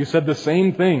home. You said the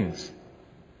same things.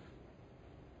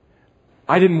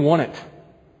 I didn't want it.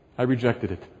 I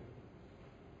rejected it.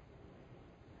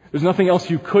 There's nothing else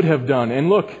you could have done. And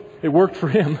look, it worked for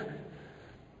him.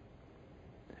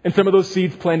 And some of those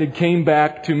seeds planted came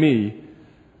back to me.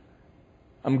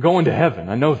 I'm going to heaven.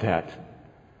 I know that.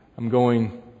 I'm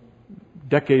going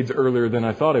decades earlier than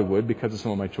I thought I would because of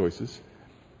some of my choices.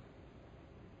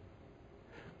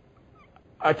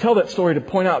 I tell that story to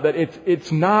point out that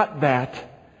it's not that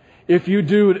if you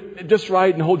do it just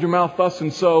right and hold your mouth thus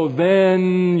and so,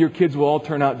 then your kids will all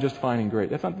turn out just fine and great.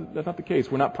 That's not the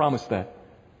case. We're not promised that.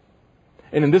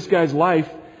 And in this guy's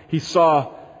life, he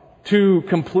saw two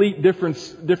complete different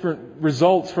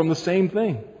results from the same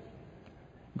thing.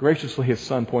 Graciously, his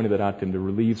son pointed that out to him to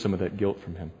relieve some of that guilt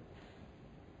from him.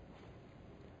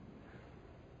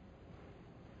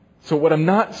 So what I'm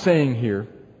not saying here,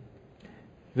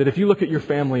 that if you look at your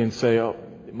family and say, oh,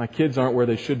 my kids aren't where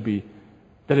they should be,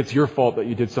 that it's your fault that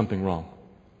you did something wrong.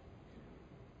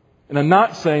 And I'm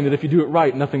not saying that if you do it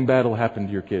right, nothing bad will happen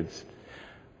to your kids.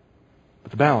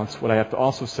 But the balance, what I have to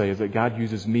also say is that God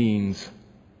uses means.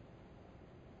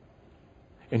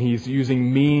 And He's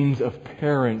using means of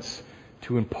parents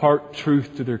to impart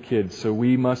truth to their kids. So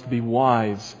we must be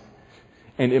wise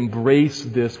and embrace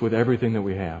this with everything that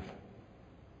we have.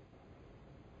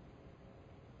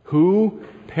 Who?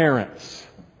 Parents,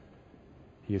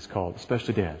 He is called,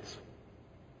 especially dads,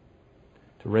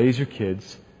 to raise your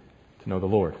kids to know the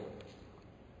Lord.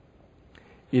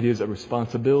 It is a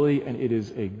responsibility and it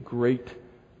is a great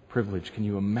privilege. Can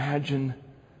you imagine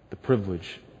the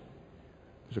privilege?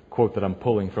 There's a quote that I'm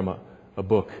pulling from a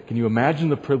book. Can you imagine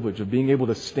the privilege of being able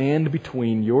to stand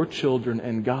between your children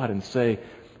and God and say,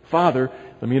 Father,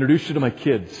 let me introduce you to my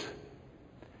kids.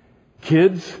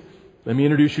 Kids, let me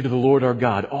introduce you to the Lord our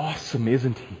God. Awesome,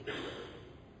 isn't He?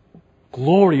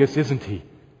 Glorious, isn't He?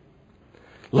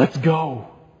 Let's go.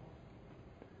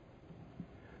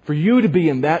 For you to be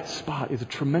in that spot is a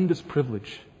tremendous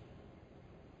privilege.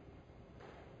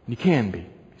 And you can be.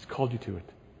 He's called you to it.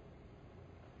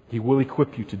 He will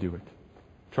equip you to do it.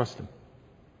 Trust Him.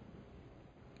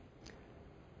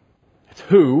 It's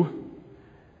who.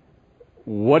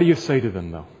 What do you say to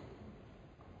them, though?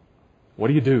 What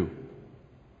do you do?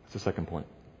 That's the second point.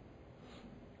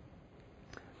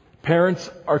 Parents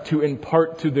are to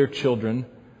impart to their children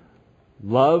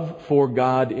love for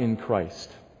God in Christ.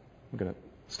 I'm going to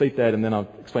state that and then I'll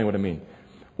explain what I mean.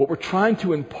 What we're trying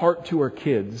to impart to our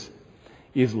kids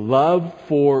is love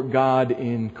for God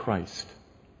in Christ.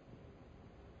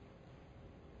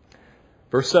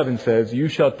 Verse 7 says, you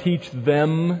shall teach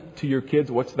them to your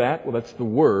kids. What's that? Well, that's the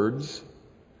words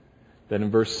that in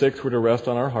verse 6 were to rest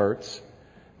on our hearts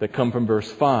that come from verse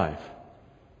 5.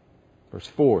 Verse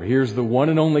 4, here's the one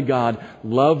and only God.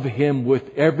 Love Him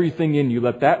with everything in you.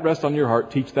 Let that rest on your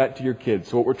heart. Teach that to your kids.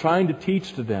 So what we're trying to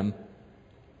teach to them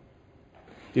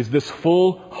is this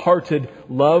full-hearted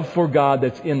love for God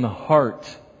that's in the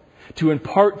heart. To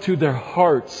impart to their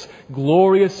hearts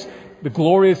the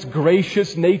glorious,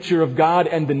 gracious nature of God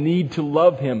and the need to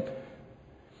love Him.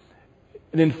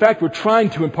 And in fact, we're trying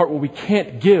to impart what we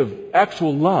can't give,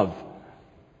 actual love.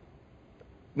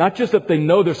 Not just that they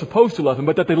know they're supposed to love Him,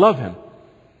 but that they love Him.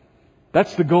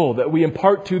 That's the goal, that we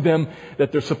impart to them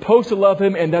that they're supposed to love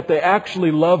Him and that they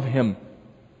actually love Him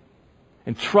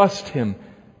and trust Him,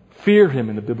 fear Him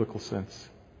in the biblical sense.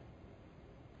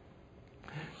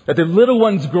 That the little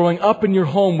ones growing up in your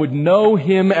home would know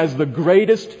Him as the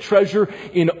greatest treasure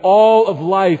in all of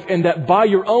life, and that by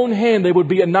your own hand they would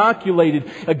be inoculated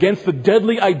against the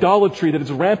deadly idolatry that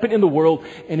is rampant in the world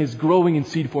and is growing in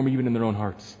seed form even in their own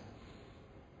hearts.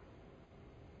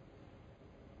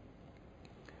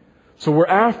 So we're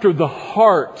after the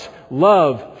heart,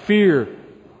 love, fear,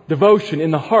 devotion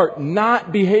in the heart,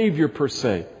 not behavior per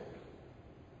se.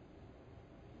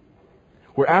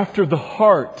 We're after the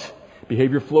heart.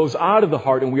 Behavior flows out of the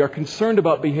heart, and we are concerned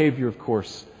about behavior, of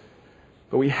course.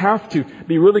 But we have to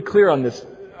be really clear on this.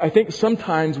 I think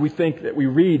sometimes we think that we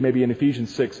read, maybe in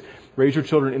Ephesians 6, raise your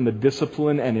children in the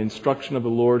discipline and instruction of the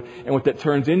Lord. And what that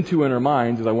turns into in our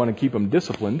minds is I want to keep them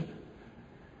disciplined.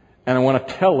 And I want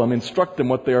to tell them, instruct them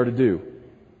what they are to do.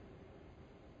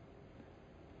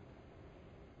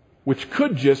 Which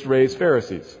could just raise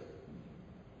Pharisees.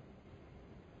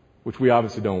 Which we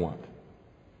obviously don't want.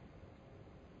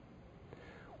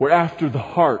 We're after the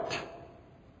heart.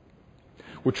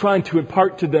 We're trying to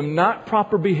impart to them not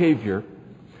proper behavior,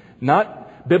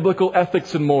 not biblical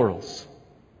ethics and morals,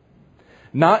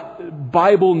 not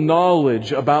Bible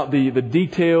knowledge about the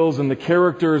details and the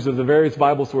characters of the various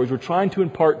Bible stories. We're trying to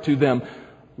impart to them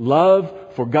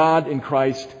love for God in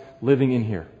Christ living in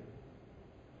here.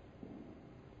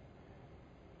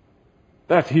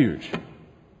 That's huge.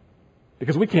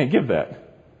 Because we can't give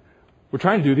that. We're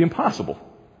trying to do the impossible.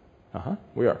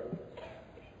 We are.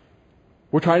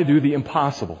 We're trying to do the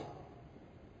impossible.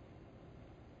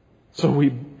 So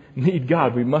we need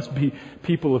God. We must be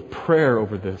people of prayer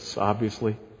over this,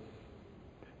 obviously.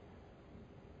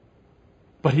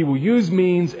 But He will use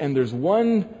means, and there's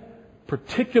one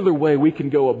particular way we can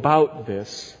go about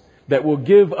this that will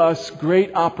give us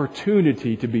great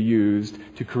opportunity to be used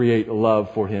to create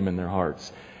love for Him in their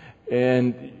hearts.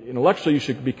 And intellectually, you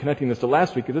should be connecting this to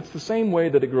last week, because it's the same way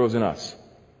that it grows in us.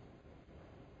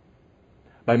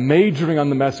 By majoring on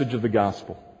the message of the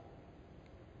gospel.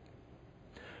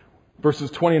 Verses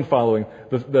 20 and following,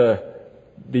 the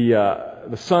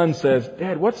son says,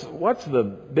 Dad, what's the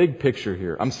big picture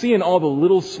here? I'm seeing all the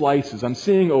little slices. I'm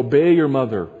seeing obey your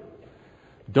mother.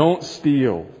 Don't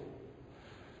steal.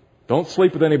 Don't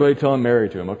sleep with anybody till I'm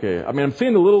married to him. Okay, I'm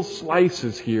seeing the little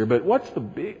slices here, but what's the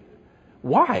big...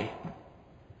 Why?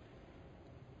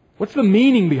 What's the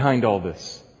meaning behind all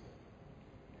this?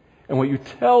 And what you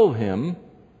tell him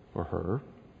or her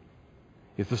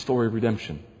is the story of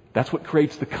redemption. That's what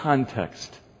creates the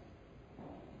context.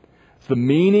 It's the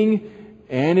meaning,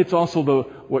 and it's also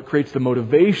what creates the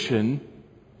motivation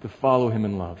to follow Him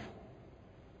in love.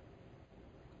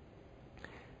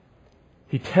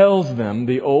 He tells them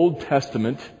the Old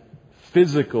Testament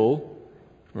physical,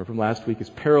 remember from last week, is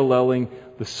paralleling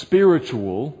the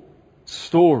spiritual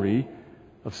story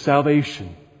of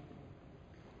salvation.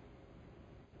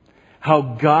 How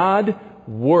God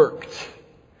worked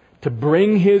to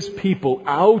bring His people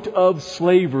out of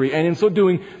slavery, and in so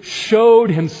doing showed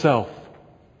Himself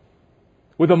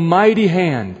with a mighty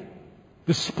hand,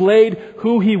 displayed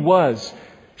who He was,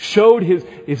 showed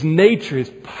His nature,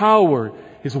 His power,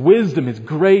 His wisdom, His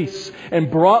grace,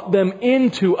 and brought them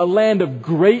into a land of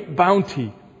great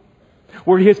bounty,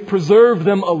 where He has preserved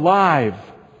them alive,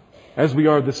 as we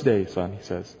are this day, son, He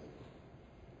says.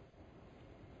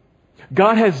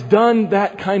 God has done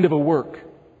that kind of a work.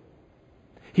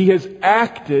 He has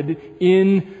acted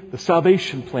in the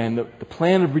salvation plan, the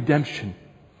plan of redemption.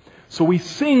 So we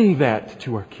sing that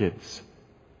to our kids.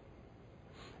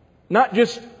 Not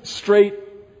just straight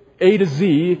A to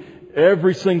Z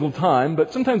every single time,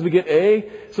 but sometimes we get A,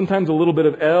 sometimes a little bit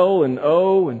of L and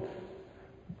O and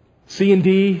C and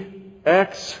D,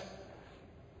 X.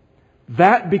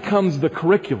 That becomes the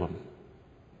curriculum.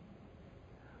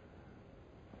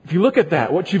 If you look at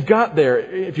that, what you've got there,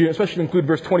 if you especially include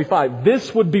verse 25,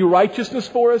 this would be righteousness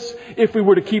for us if we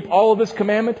were to keep all of this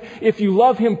commandment. If you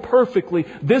love Him perfectly,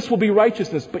 this will be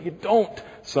righteousness. But you don't,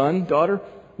 son, daughter.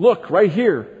 Look, right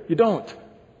here, you don't.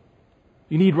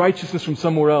 You need righteousness from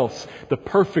somewhere else. The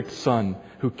perfect Son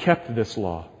who kept this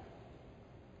law.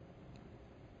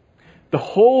 The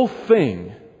whole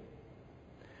thing,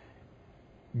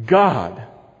 God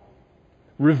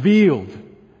revealed,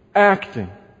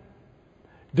 acting,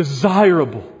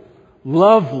 desirable,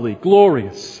 lovely,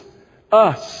 glorious.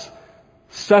 Us,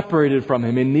 separated from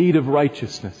Him, in need of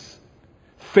righteousness.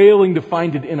 Failing to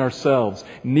find it in ourselves.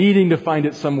 Needing to find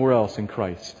it somewhere else in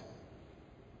Christ.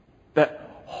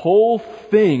 That whole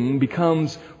thing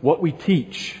becomes what we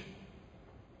teach.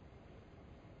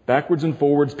 Backwards and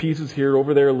forwards, pieces here,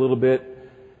 over there a little bit.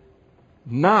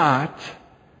 Not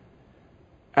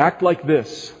act like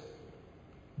this.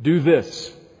 Do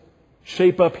this.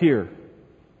 Shape up here.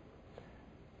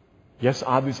 Yes,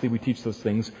 obviously we teach those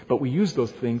things, but we use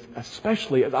those things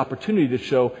especially as opportunity to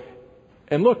show,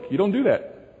 and look, you don't do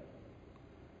that.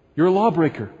 You're a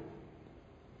lawbreaker.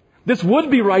 This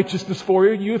would be righteousness for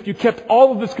you if you kept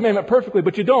all of this commandment perfectly,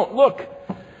 but you don't. Look,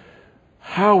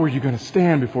 how are you going to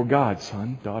stand before God,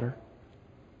 son, daughter?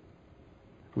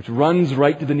 Which runs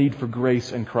right to the need for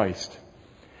grace in Christ.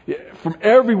 From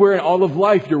everywhere in all of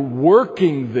life, you're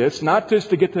working this, not just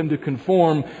to get them to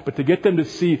conform, but to get them to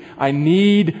see, I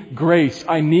need grace.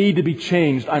 I need to be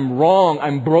changed. I'm wrong.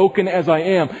 I'm broken as I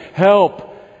am.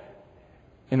 Help.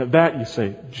 And at that you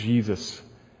say, Jesus,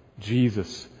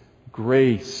 Jesus,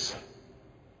 grace.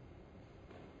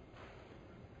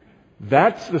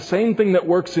 That's the same thing that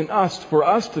works in us for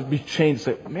us to be changed.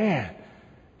 Say, man,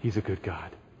 He's a good God.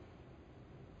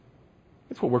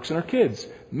 That's what works in our kids.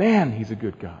 Man, He's a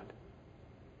good God.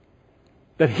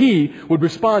 That He would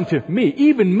respond to me,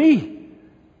 even me,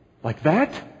 like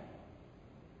that.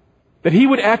 That He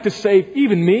would act to save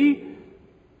even me.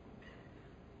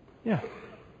 Yeah.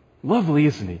 Lovely,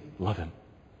 isn't He? Love Him.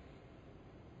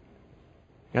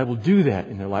 God will do that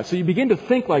in their lives. So you begin to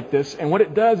think like this, and what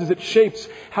it does is it shapes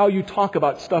how you talk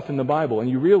about stuff in the Bible. And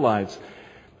you realize,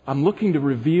 I'm looking to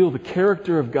reveal the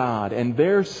character of God and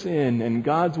their sin and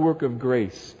God's work of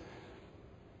grace.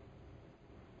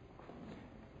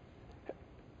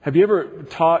 Have you ever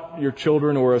taught your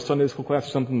children or a Sunday school class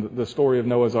or something the story of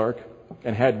Noah's Ark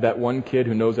and had that one kid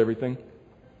who knows everything?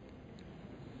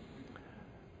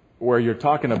 Where you're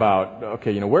talking about,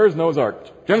 okay, where's Noah's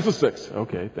Ark? Genesis 6.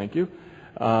 Okay, thank you.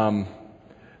 How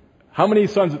many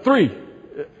sons? 3.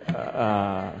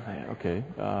 Okay.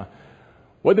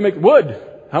 What did they make? Wood.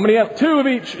 How many? 2 of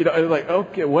each. Like,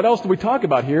 okay, what else do we talk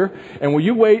about here? And will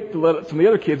you wait to let some of the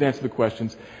other kids answer the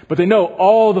questions? But they know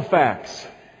all the facts.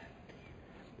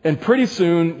 And pretty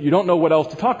soon, you don't know what else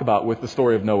to talk about with the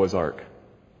story of Noah's Ark.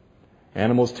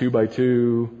 Animals 2 by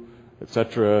 2,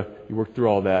 etc. You work through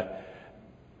all that.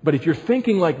 But if you're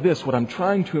thinking like this, what I'm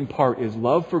trying to impart is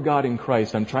love for God in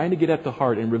Christ. I'm trying to get at the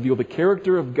heart and reveal the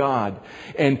character of God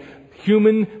and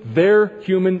their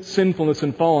human sinfulness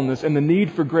and fallenness and the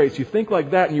need for grace. You think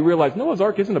like that and you realize Noah's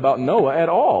Ark isn't about Noah at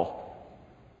all.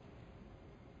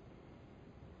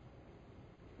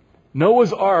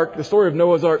 Noah's Ark, the story of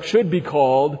Noah's Ark, should be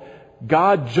called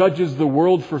God judges the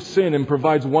world for sin and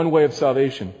provides one way of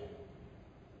salvation.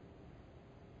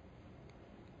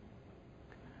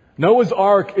 Noah's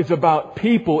Ark is about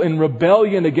people in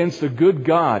rebellion against a good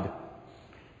God.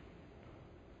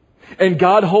 And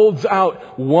God holds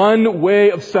out one way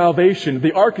of salvation.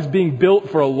 The ark is being built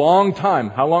for a long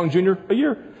time. How long, Junior? A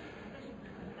year.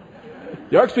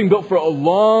 The ark's being built for a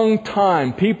long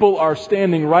time. People are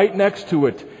standing right next to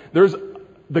it. There's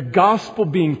the gospel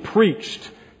being preached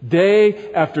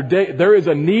day after day. There is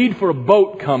a need for a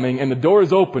boat coming, and the door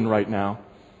is open right now.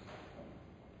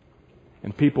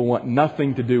 And people want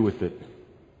nothing to do with it.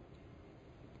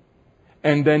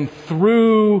 And then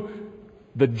through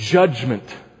the judgment,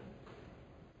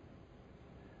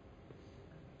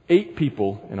 8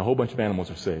 people and a whole bunch of animals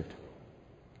are saved.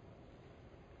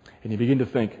 And you begin to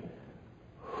think,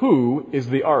 who is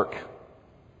the ark?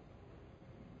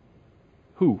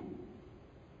 Who?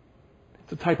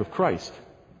 It's a type of Christ.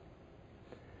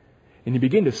 And you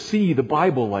begin to see the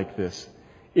Bible like this.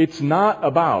 It's not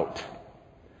about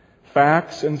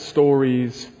facts and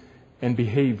stories and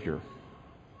behavior.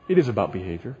 It is about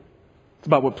behavior. It's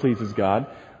about what pleases God.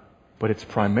 But it's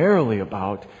primarily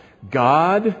about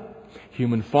God,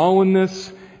 human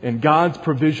fallenness, and God's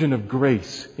provision of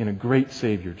grace in a great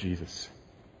Savior, Jesus.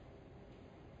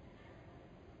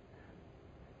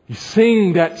 You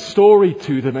sing that story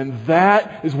to them, and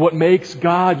that is what makes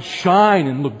God shine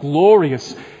and look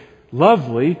glorious,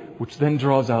 lovely, which then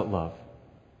draws out love.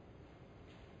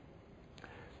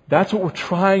 That's what we're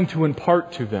trying to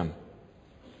impart to them.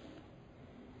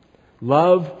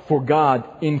 Love for God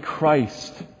in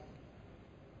Christ.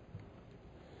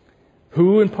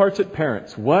 Who imparts it?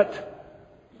 Parents. What?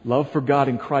 Love for God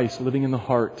in Christ living in the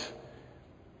heart.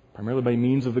 Primarily by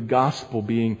means of the gospel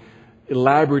being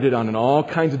elaborated on in all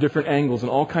kinds of different angles and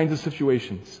all kinds of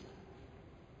situations.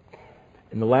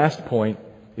 And the last point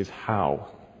is how.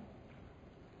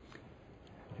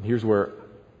 And here's where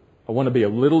I want to be a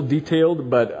little detailed,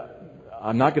 but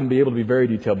I'm not going to be able to be very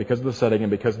detailed because of the setting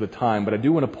and because of the time. But I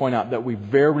do want to point out that we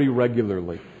very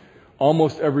regularly,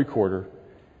 almost every quarter,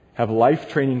 have life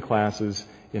training classes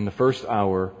in the first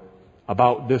hour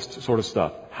about this sort of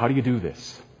stuff. How do you do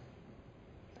this?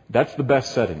 That's the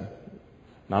best setting.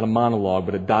 not a monologue,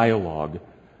 but a dialogue.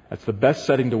 That's the best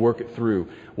setting to work it through.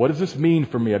 What does this mean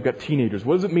for me? I've got teenagers.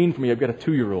 What does it mean for me? I've got a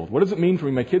 2-year-old. What does it mean for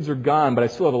me? My kids are gone, but I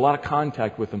still have a lot of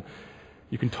contact with them.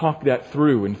 You can talk that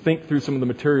through and think through some of the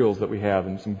materials that we have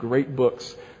and some great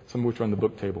books, some of which are on the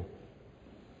book table.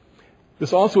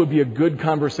 This also would be a good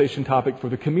conversation topic for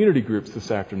the community groups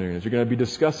this afternoon. As you're going to be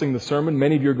discussing the sermon,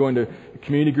 many of you are going to a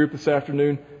community group this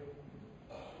afternoon.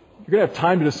 You're going to have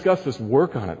time to discuss this,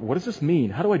 work on it. What does this mean?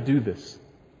 How do I do this?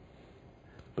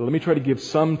 But let me try to give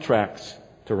some tracks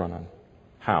to run on.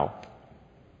 How?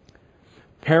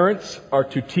 Parents are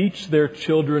to teach their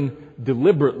children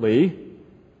deliberately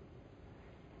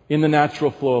in the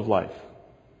natural flow of life.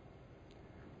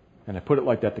 And I put it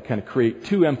like that to kind of create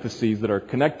two emphases that are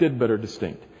connected but are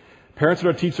distinct. Parents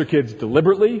are to teach their kids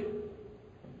deliberately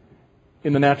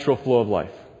in the natural flow of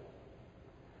life.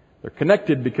 They're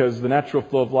connected because the natural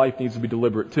flow of life needs to be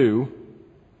deliberate too.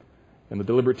 And the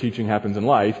deliberate teaching happens in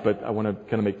life, but I want to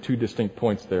kind of make two distinct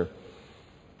points there.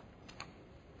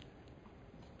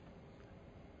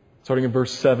 Starting in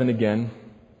verse 7 again.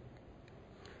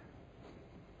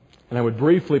 And I would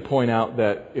briefly point out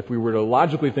that if we were to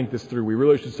logically think this through, we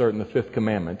really should start in the 5th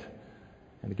commandment.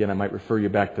 And again, I might refer you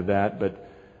back to that. But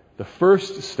the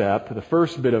first step, the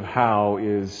first bit of how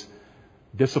is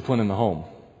discipline in the home.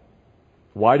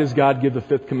 Why does God give the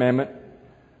 5th commandment?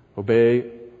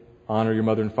 Obey, honor your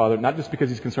mother and father, not just because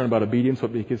He's concerned about obedience,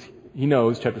 but because He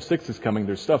knows chapter 6 is coming.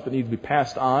 There's stuff that needs to be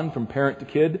passed on from parent to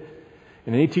kid.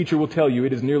 And any teacher will tell you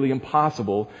it is nearly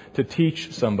impossible to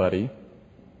teach somebody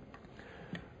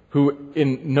who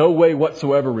in no way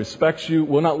whatsoever respects you,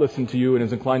 will not listen to you, and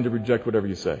is inclined to reject whatever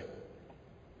you say.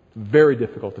 It's very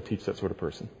difficult to teach that sort of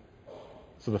person.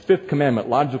 So the 5th commandment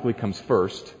logically comes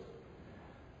first.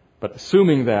 But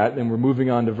assuming that, then we're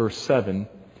moving on to verse 7.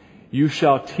 You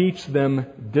shall teach them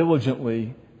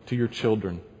diligently to your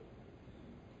children,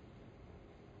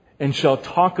 and shall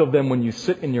talk of them when you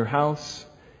sit in your house,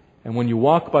 and when you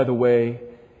walk by the way,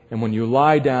 and when you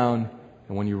lie down,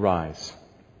 and when you rise.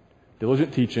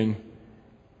 Diligent teaching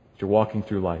as you're walking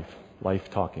through life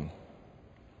talking.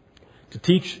 To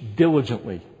teach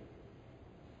diligently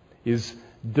is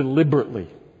deliberately,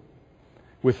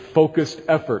 with focused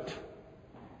effort,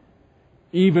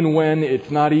 even when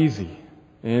it's not easy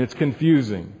and it's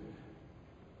confusing.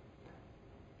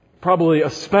 Probably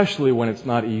especially when it's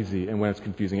not easy and when it's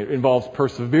confusing. It involves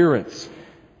perseverance.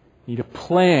 You need a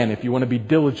plan if you want to be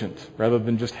diligent rather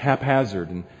than just haphazard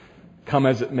and come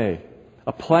as it may.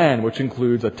 A plan which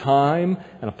includes a time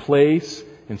and a place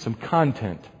and some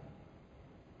content.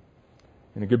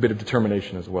 And a good bit of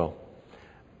determination as well.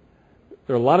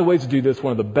 There are a lot of ways to do this.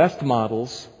 One of the best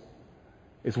models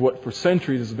is what for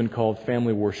centuries has been called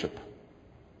family worship.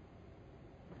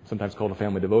 Sometimes called a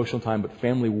family devotional time, but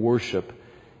family worship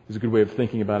is a good way of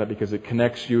thinking about it because it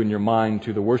connects you in your mind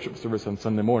to the worship service on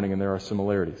Sunday morning, and there are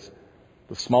similarities.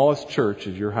 The smallest church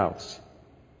is your house.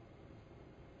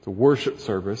 It's a worship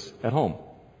service at home.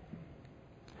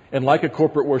 And like a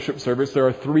corporate worship service, there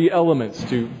are 3 elements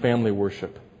to family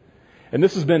worship. And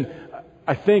this has been,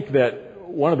 I think that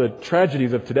one of the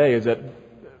tragedies of today is that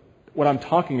what I'm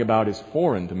talking about is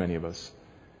foreign to many of us.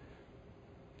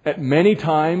 At many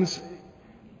times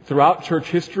throughout church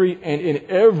history and in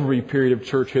every period of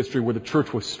church history where the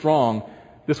church was strong,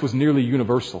 this was nearly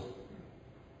universal.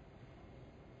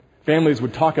 Families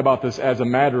would talk about this as a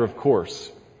matter of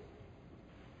course.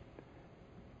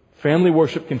 Family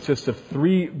worship consists of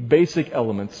 3 basic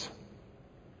elements: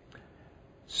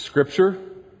 Scripture,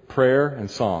 prayer, and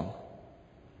song.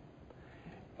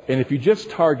 And if you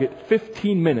just target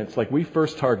 15 minutes, like we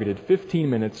first targeted, 15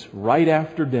 minutes right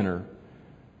after dinner,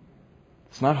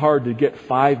 it's not hard to get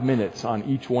 5 minutes on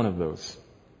each one of those.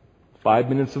 5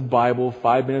 minutes of Bible,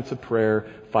 5 minutes of prayer,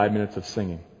 5 minutes of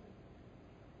singing.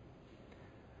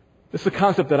 This is a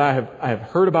concept that I have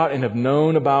heard about and have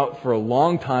known about for a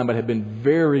long time, but have been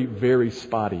very, very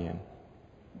spotty in.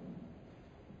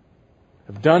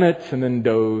 I've done it and then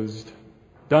dozed.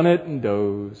 Done it and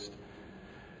dozed.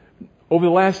 Over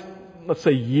the last, let's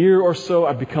say, year or so,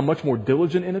 I've become much more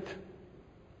diligent in it.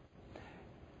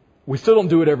 We still don't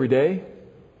do it every day.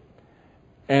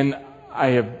 And I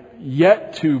have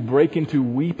yet to break into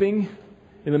weeping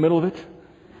in the middle of it.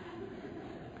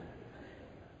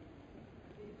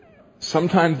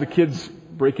 Sometimes the kids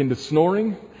break into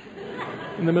snoring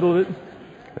in the middle of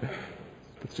it.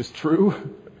 It's just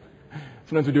true.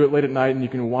 Sometimes we do it late at night and you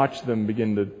can watch them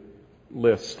begin to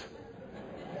list.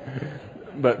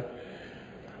 But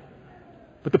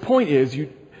the point is,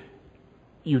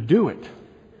 you do it.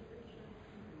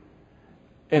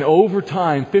 And over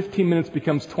time, 15 minutes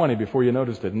becomes 20 before you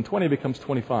noticed it, and 20 becomes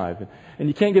 25. And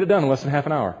you can't get it done in less than half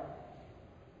an hour.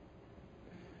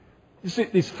 You see,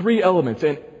 these three elements,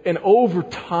 and over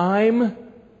time,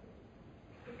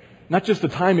 not just the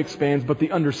time expands, but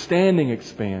the understanding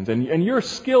expands, and your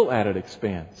skill at it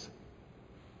expands.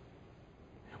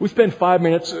 We spend 5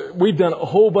 minutes, we've done a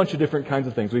whole bunch of different kinds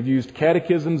of things. We've used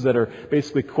catechisms that are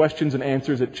basically questions and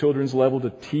answers at children's level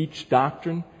to teach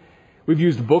doctrine. We've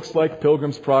used books like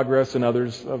Pilgrim's Progress and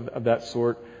others of that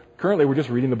sort. Currently, we're just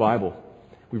reading the Bible.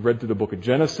 We've read through the book of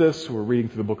Genesis. We're reading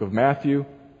through the book of Matthew.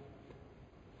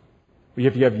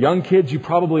 If you have young kids, you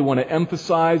probably want to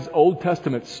emphasize Old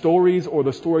Testament stories or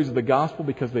the stories of the gospel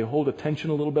because they hold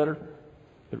attention a little better.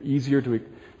 They're easier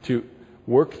to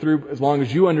work through as long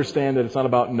as you understand that it's not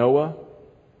about Noah.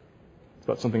 It's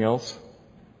about something else.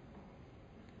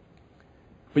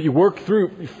 But you work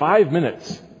through 5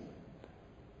 minutes.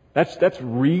 That's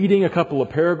reading a couple of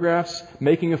paragraphs,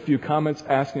 making a few comments,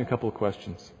 asking a couple of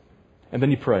questions. And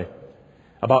then you pray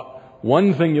about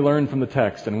one thing you learned from the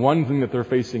text and one thing that they're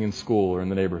facing in school or in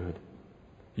the neighborhood.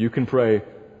 You can pray.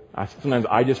 Sometimes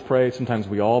I just pray. Sometimes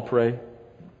we all pray.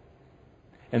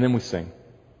 And then we sing.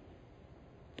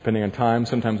 Depending on time,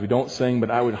 sometimes we don't sing, but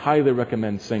I would highly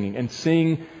recommend singing. And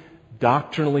sing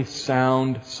doctrinally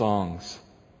sound songs.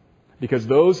 Because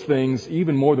those things,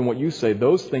 even more than what you say,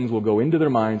 those things will go into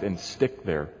their minds and stick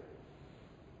there.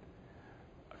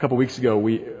 A couple weeks ago,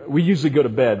 we usually go to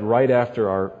bed right after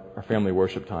our family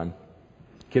worship time.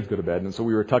 Kids go to bed, and so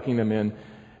we were tucking them in,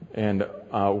 and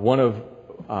one of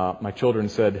my children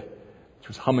said, she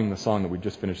was humming the song that we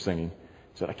just finished singing,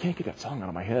 said, "I can't get that song out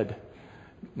of my head."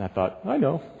 And I thought, I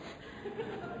know.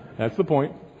 That's the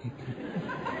point.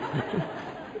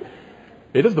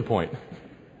 It is the point.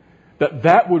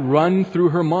 That would run through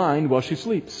her mind while she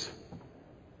sleeps.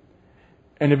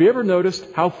 And have you ever noticed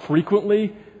how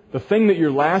frequently the thing that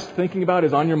you're last thinking about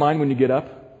is on your mind when you get up?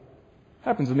 It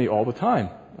happens to me all the time.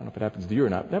 I don't know if it happens to you or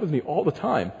not. It happens to me all the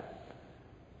time.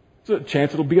 There's a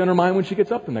chance it'll be on her mind when she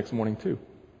gets up the next morning too.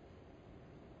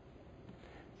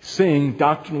 Sing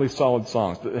doctrinally solid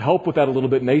songs. To help with that a little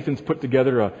bit, Nathan's put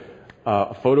together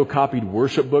a photocopied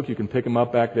worship book. You can pick them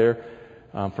up back there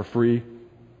for free.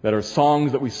 That are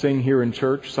songs that we sing here in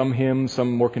church. Some hymns,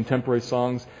 some more contemporary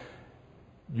songs.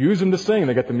 Use them to sing.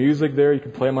 They got the music there. You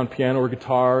can play them on piano or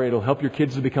guitar. It'll help your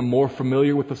kids to become more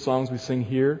familiar with the songs we sing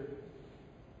here.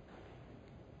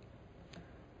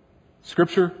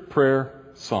 Scripture, prayer,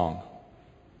 song.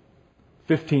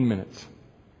 15 minutes.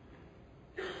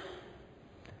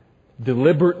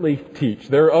 Deliberately teach.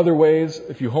 There are other ways.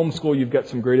 If you homeschool, you've got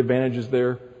some great advantages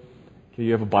there. Okay,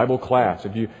 you have a Bible class.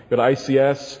 If you go to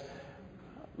ICS,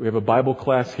 we have a Bible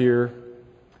class here.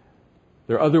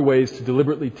 There are other ways to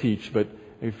deliberately teach, but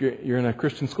if you're in a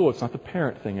Christian school, it's not the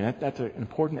parent thing, and that's an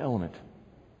important element.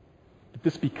 But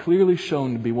this be clearly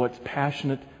shown to be what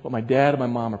my dad and my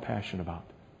mom are passionate about.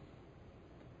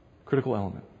 Critical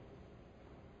element.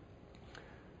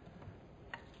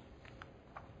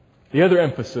 The other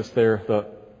emphasis there,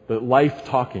 the life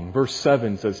talking. Verse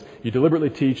 7 says, you deliberately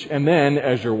teach, and then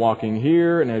as you're walking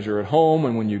here, and as you're at home,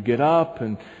 and when you get up,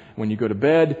 and when you go to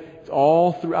bed, it's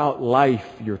all throughout life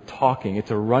you're talking.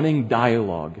 It's a running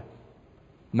dialogue.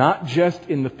 Not just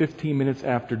in the 15 minutes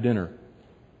after dinner,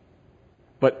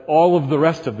 but all of the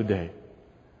rest of the day.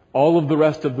 All of the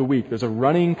rest of the week. There's a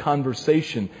running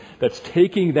conversation that's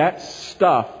taking that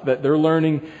stuff that they're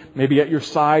learning maybe at your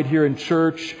side here in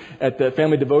church, at the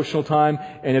family devotional time,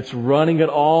 and it's running it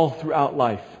all throughout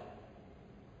life.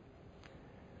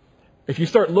 If you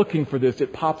start looking for this,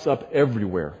 it pops up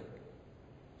everywhere.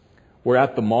 We're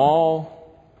at the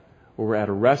mall, or we're at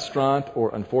a restaurant,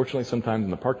 or unfortunately sometimes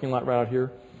in the parking lot right out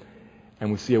here,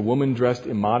 and we see a woman dressed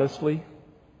immodestly.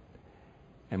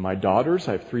 And my daughters,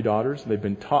 I have 3 daughters, they've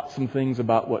been taught some things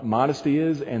about what modesty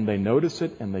is, and they notice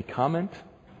it and they comment,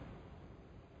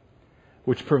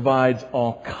 which provides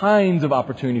all kinds of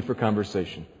opportunity for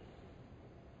conversation.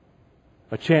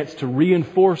 A chance to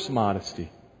reinforce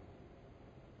modesty.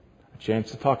 A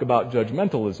chance to talk about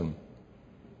judgmentalism.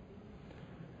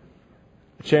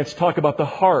 A chance to talk about the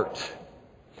heart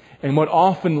and what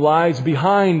often lies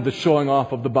behind the showing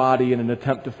off of the body in an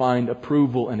attempt to find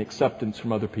approval and acceptance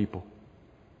from other people.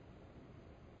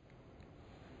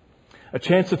 A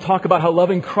chance to talk about how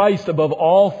loving Christ above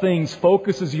all things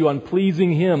focuses you on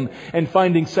pleasing Him and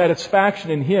finding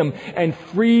satisfaction in Him and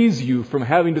frees you from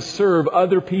having to serve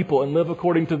other people and live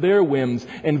according to their whims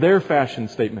and their fashion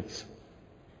statements.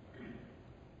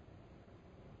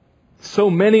 So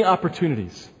many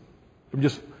opportunities from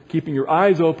just keeping your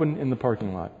eyes open in the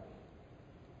parking lot.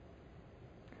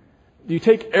 Do you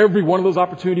take every one of those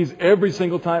opportunities every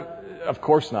single time? Of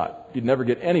course not. You'd never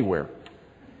get anywhere.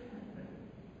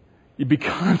 You'd be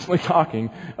constantly talking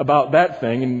about that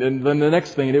thing and then the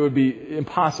next thing, and it would be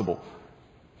impossible.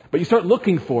 But you start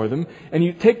looking for them, and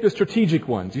you take the strategic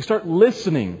ones. You start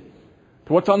listening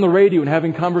to what's on the radio and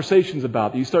having conversations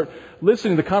about it. You start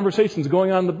listening to the conversations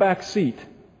going on in the back seat.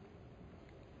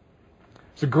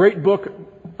 It's a great book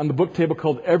on the book table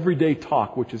called Everyday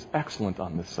Talk, which is excellent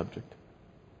on this subject.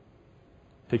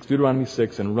 It takes Deuteronomy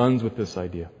 6 and runs with this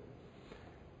idea.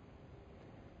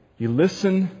 You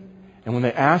listen, and when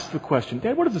they ask the question,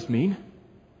 Dad, what does this mean?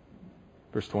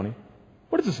 Verse 20.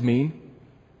 What does this mean?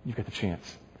 You've got the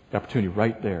chance, the opportunity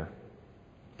right there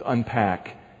to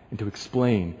unpack and to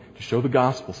explain, to show the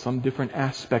gospel some different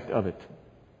aspect of it.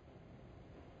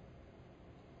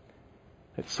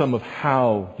 It's some of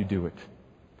how you do it.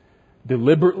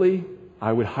 Deliberately,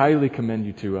 I would highly commend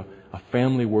you to a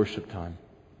family worship time.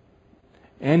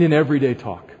 And in everyday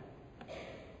talk.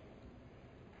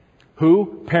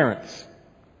 Who? Parents.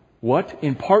 What?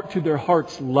 Impart to their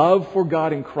hearts love for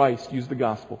God in Christ. Use the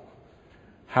gospel.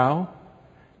 How?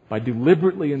 By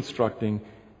deliberately instructing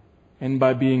and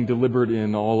by being deliberate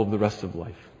in all of the rest of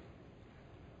life.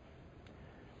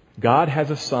 God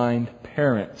has assigned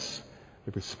parents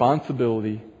the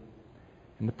responsibility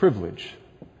and the privilege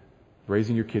of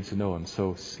raising your kids to know Him.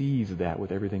 So seize that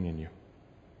with everything in you.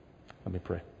 Let me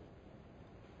pray.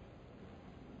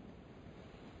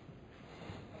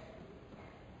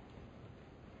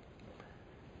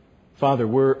 Father,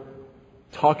 we're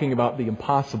talking about the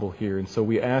impossible here, and so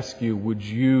we ask you, would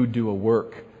you do a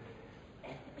work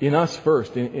in us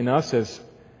first, in us as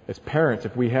parents,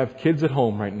 if we have kids at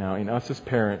home right now, in us as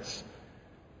parents,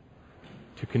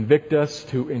 to convict us,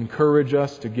 to encourage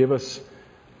us, to give us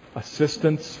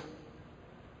assistance,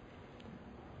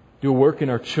 do a work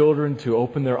in our children to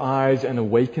open their eyes and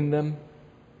awaken them.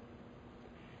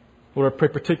 Lord, I pray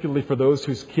particularly for those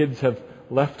whose kids have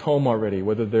left home already,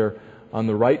 whether they're on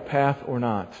the right path or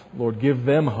not. Lord, give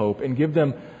them hope and give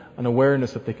them an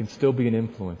awareness that they can still be an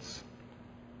influence.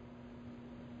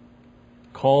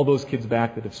 Call those kids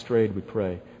back that have strayed, we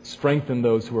pray. Strengthen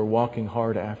those who are walking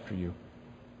hard after you.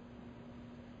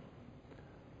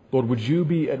 Lord, would you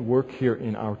be at work here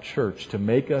in our church to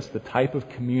make us the type of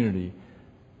community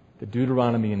that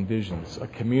Deuteronomy envisions, a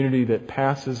community that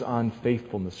passes on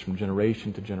faithfulness from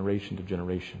generation to generation to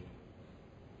generation.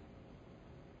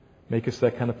 Make us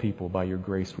that kind of people by your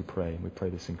grace, we pray. And we pray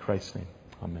this in Christ's name.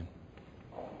 Amen.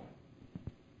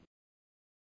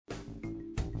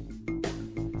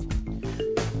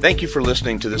 Thank you for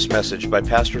listening to this message by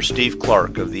Pastor Steve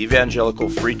Clark of the Evangelical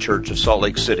Free Church of Salt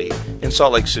Lake City in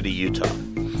Salt Lake City, Utah.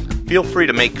 Feel free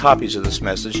to make copies of this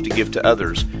message to give to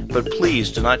others, but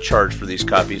please do not charge for these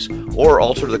copies or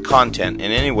alter the content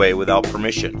in any way without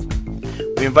permission.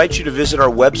 We invite you to visit our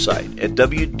website at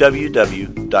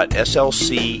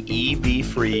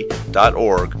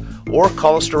www.slcevfree.org or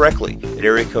call us directly at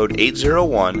area code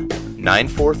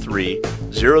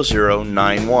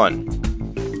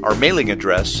 801-943-0091. Our mailing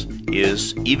address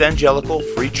is Evangelical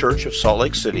Free Church of Salt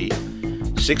Lake City,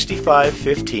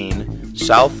 6515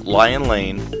 South Lion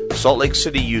Lane, Salt Lake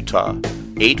City, Utah,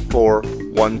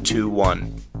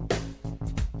 84121.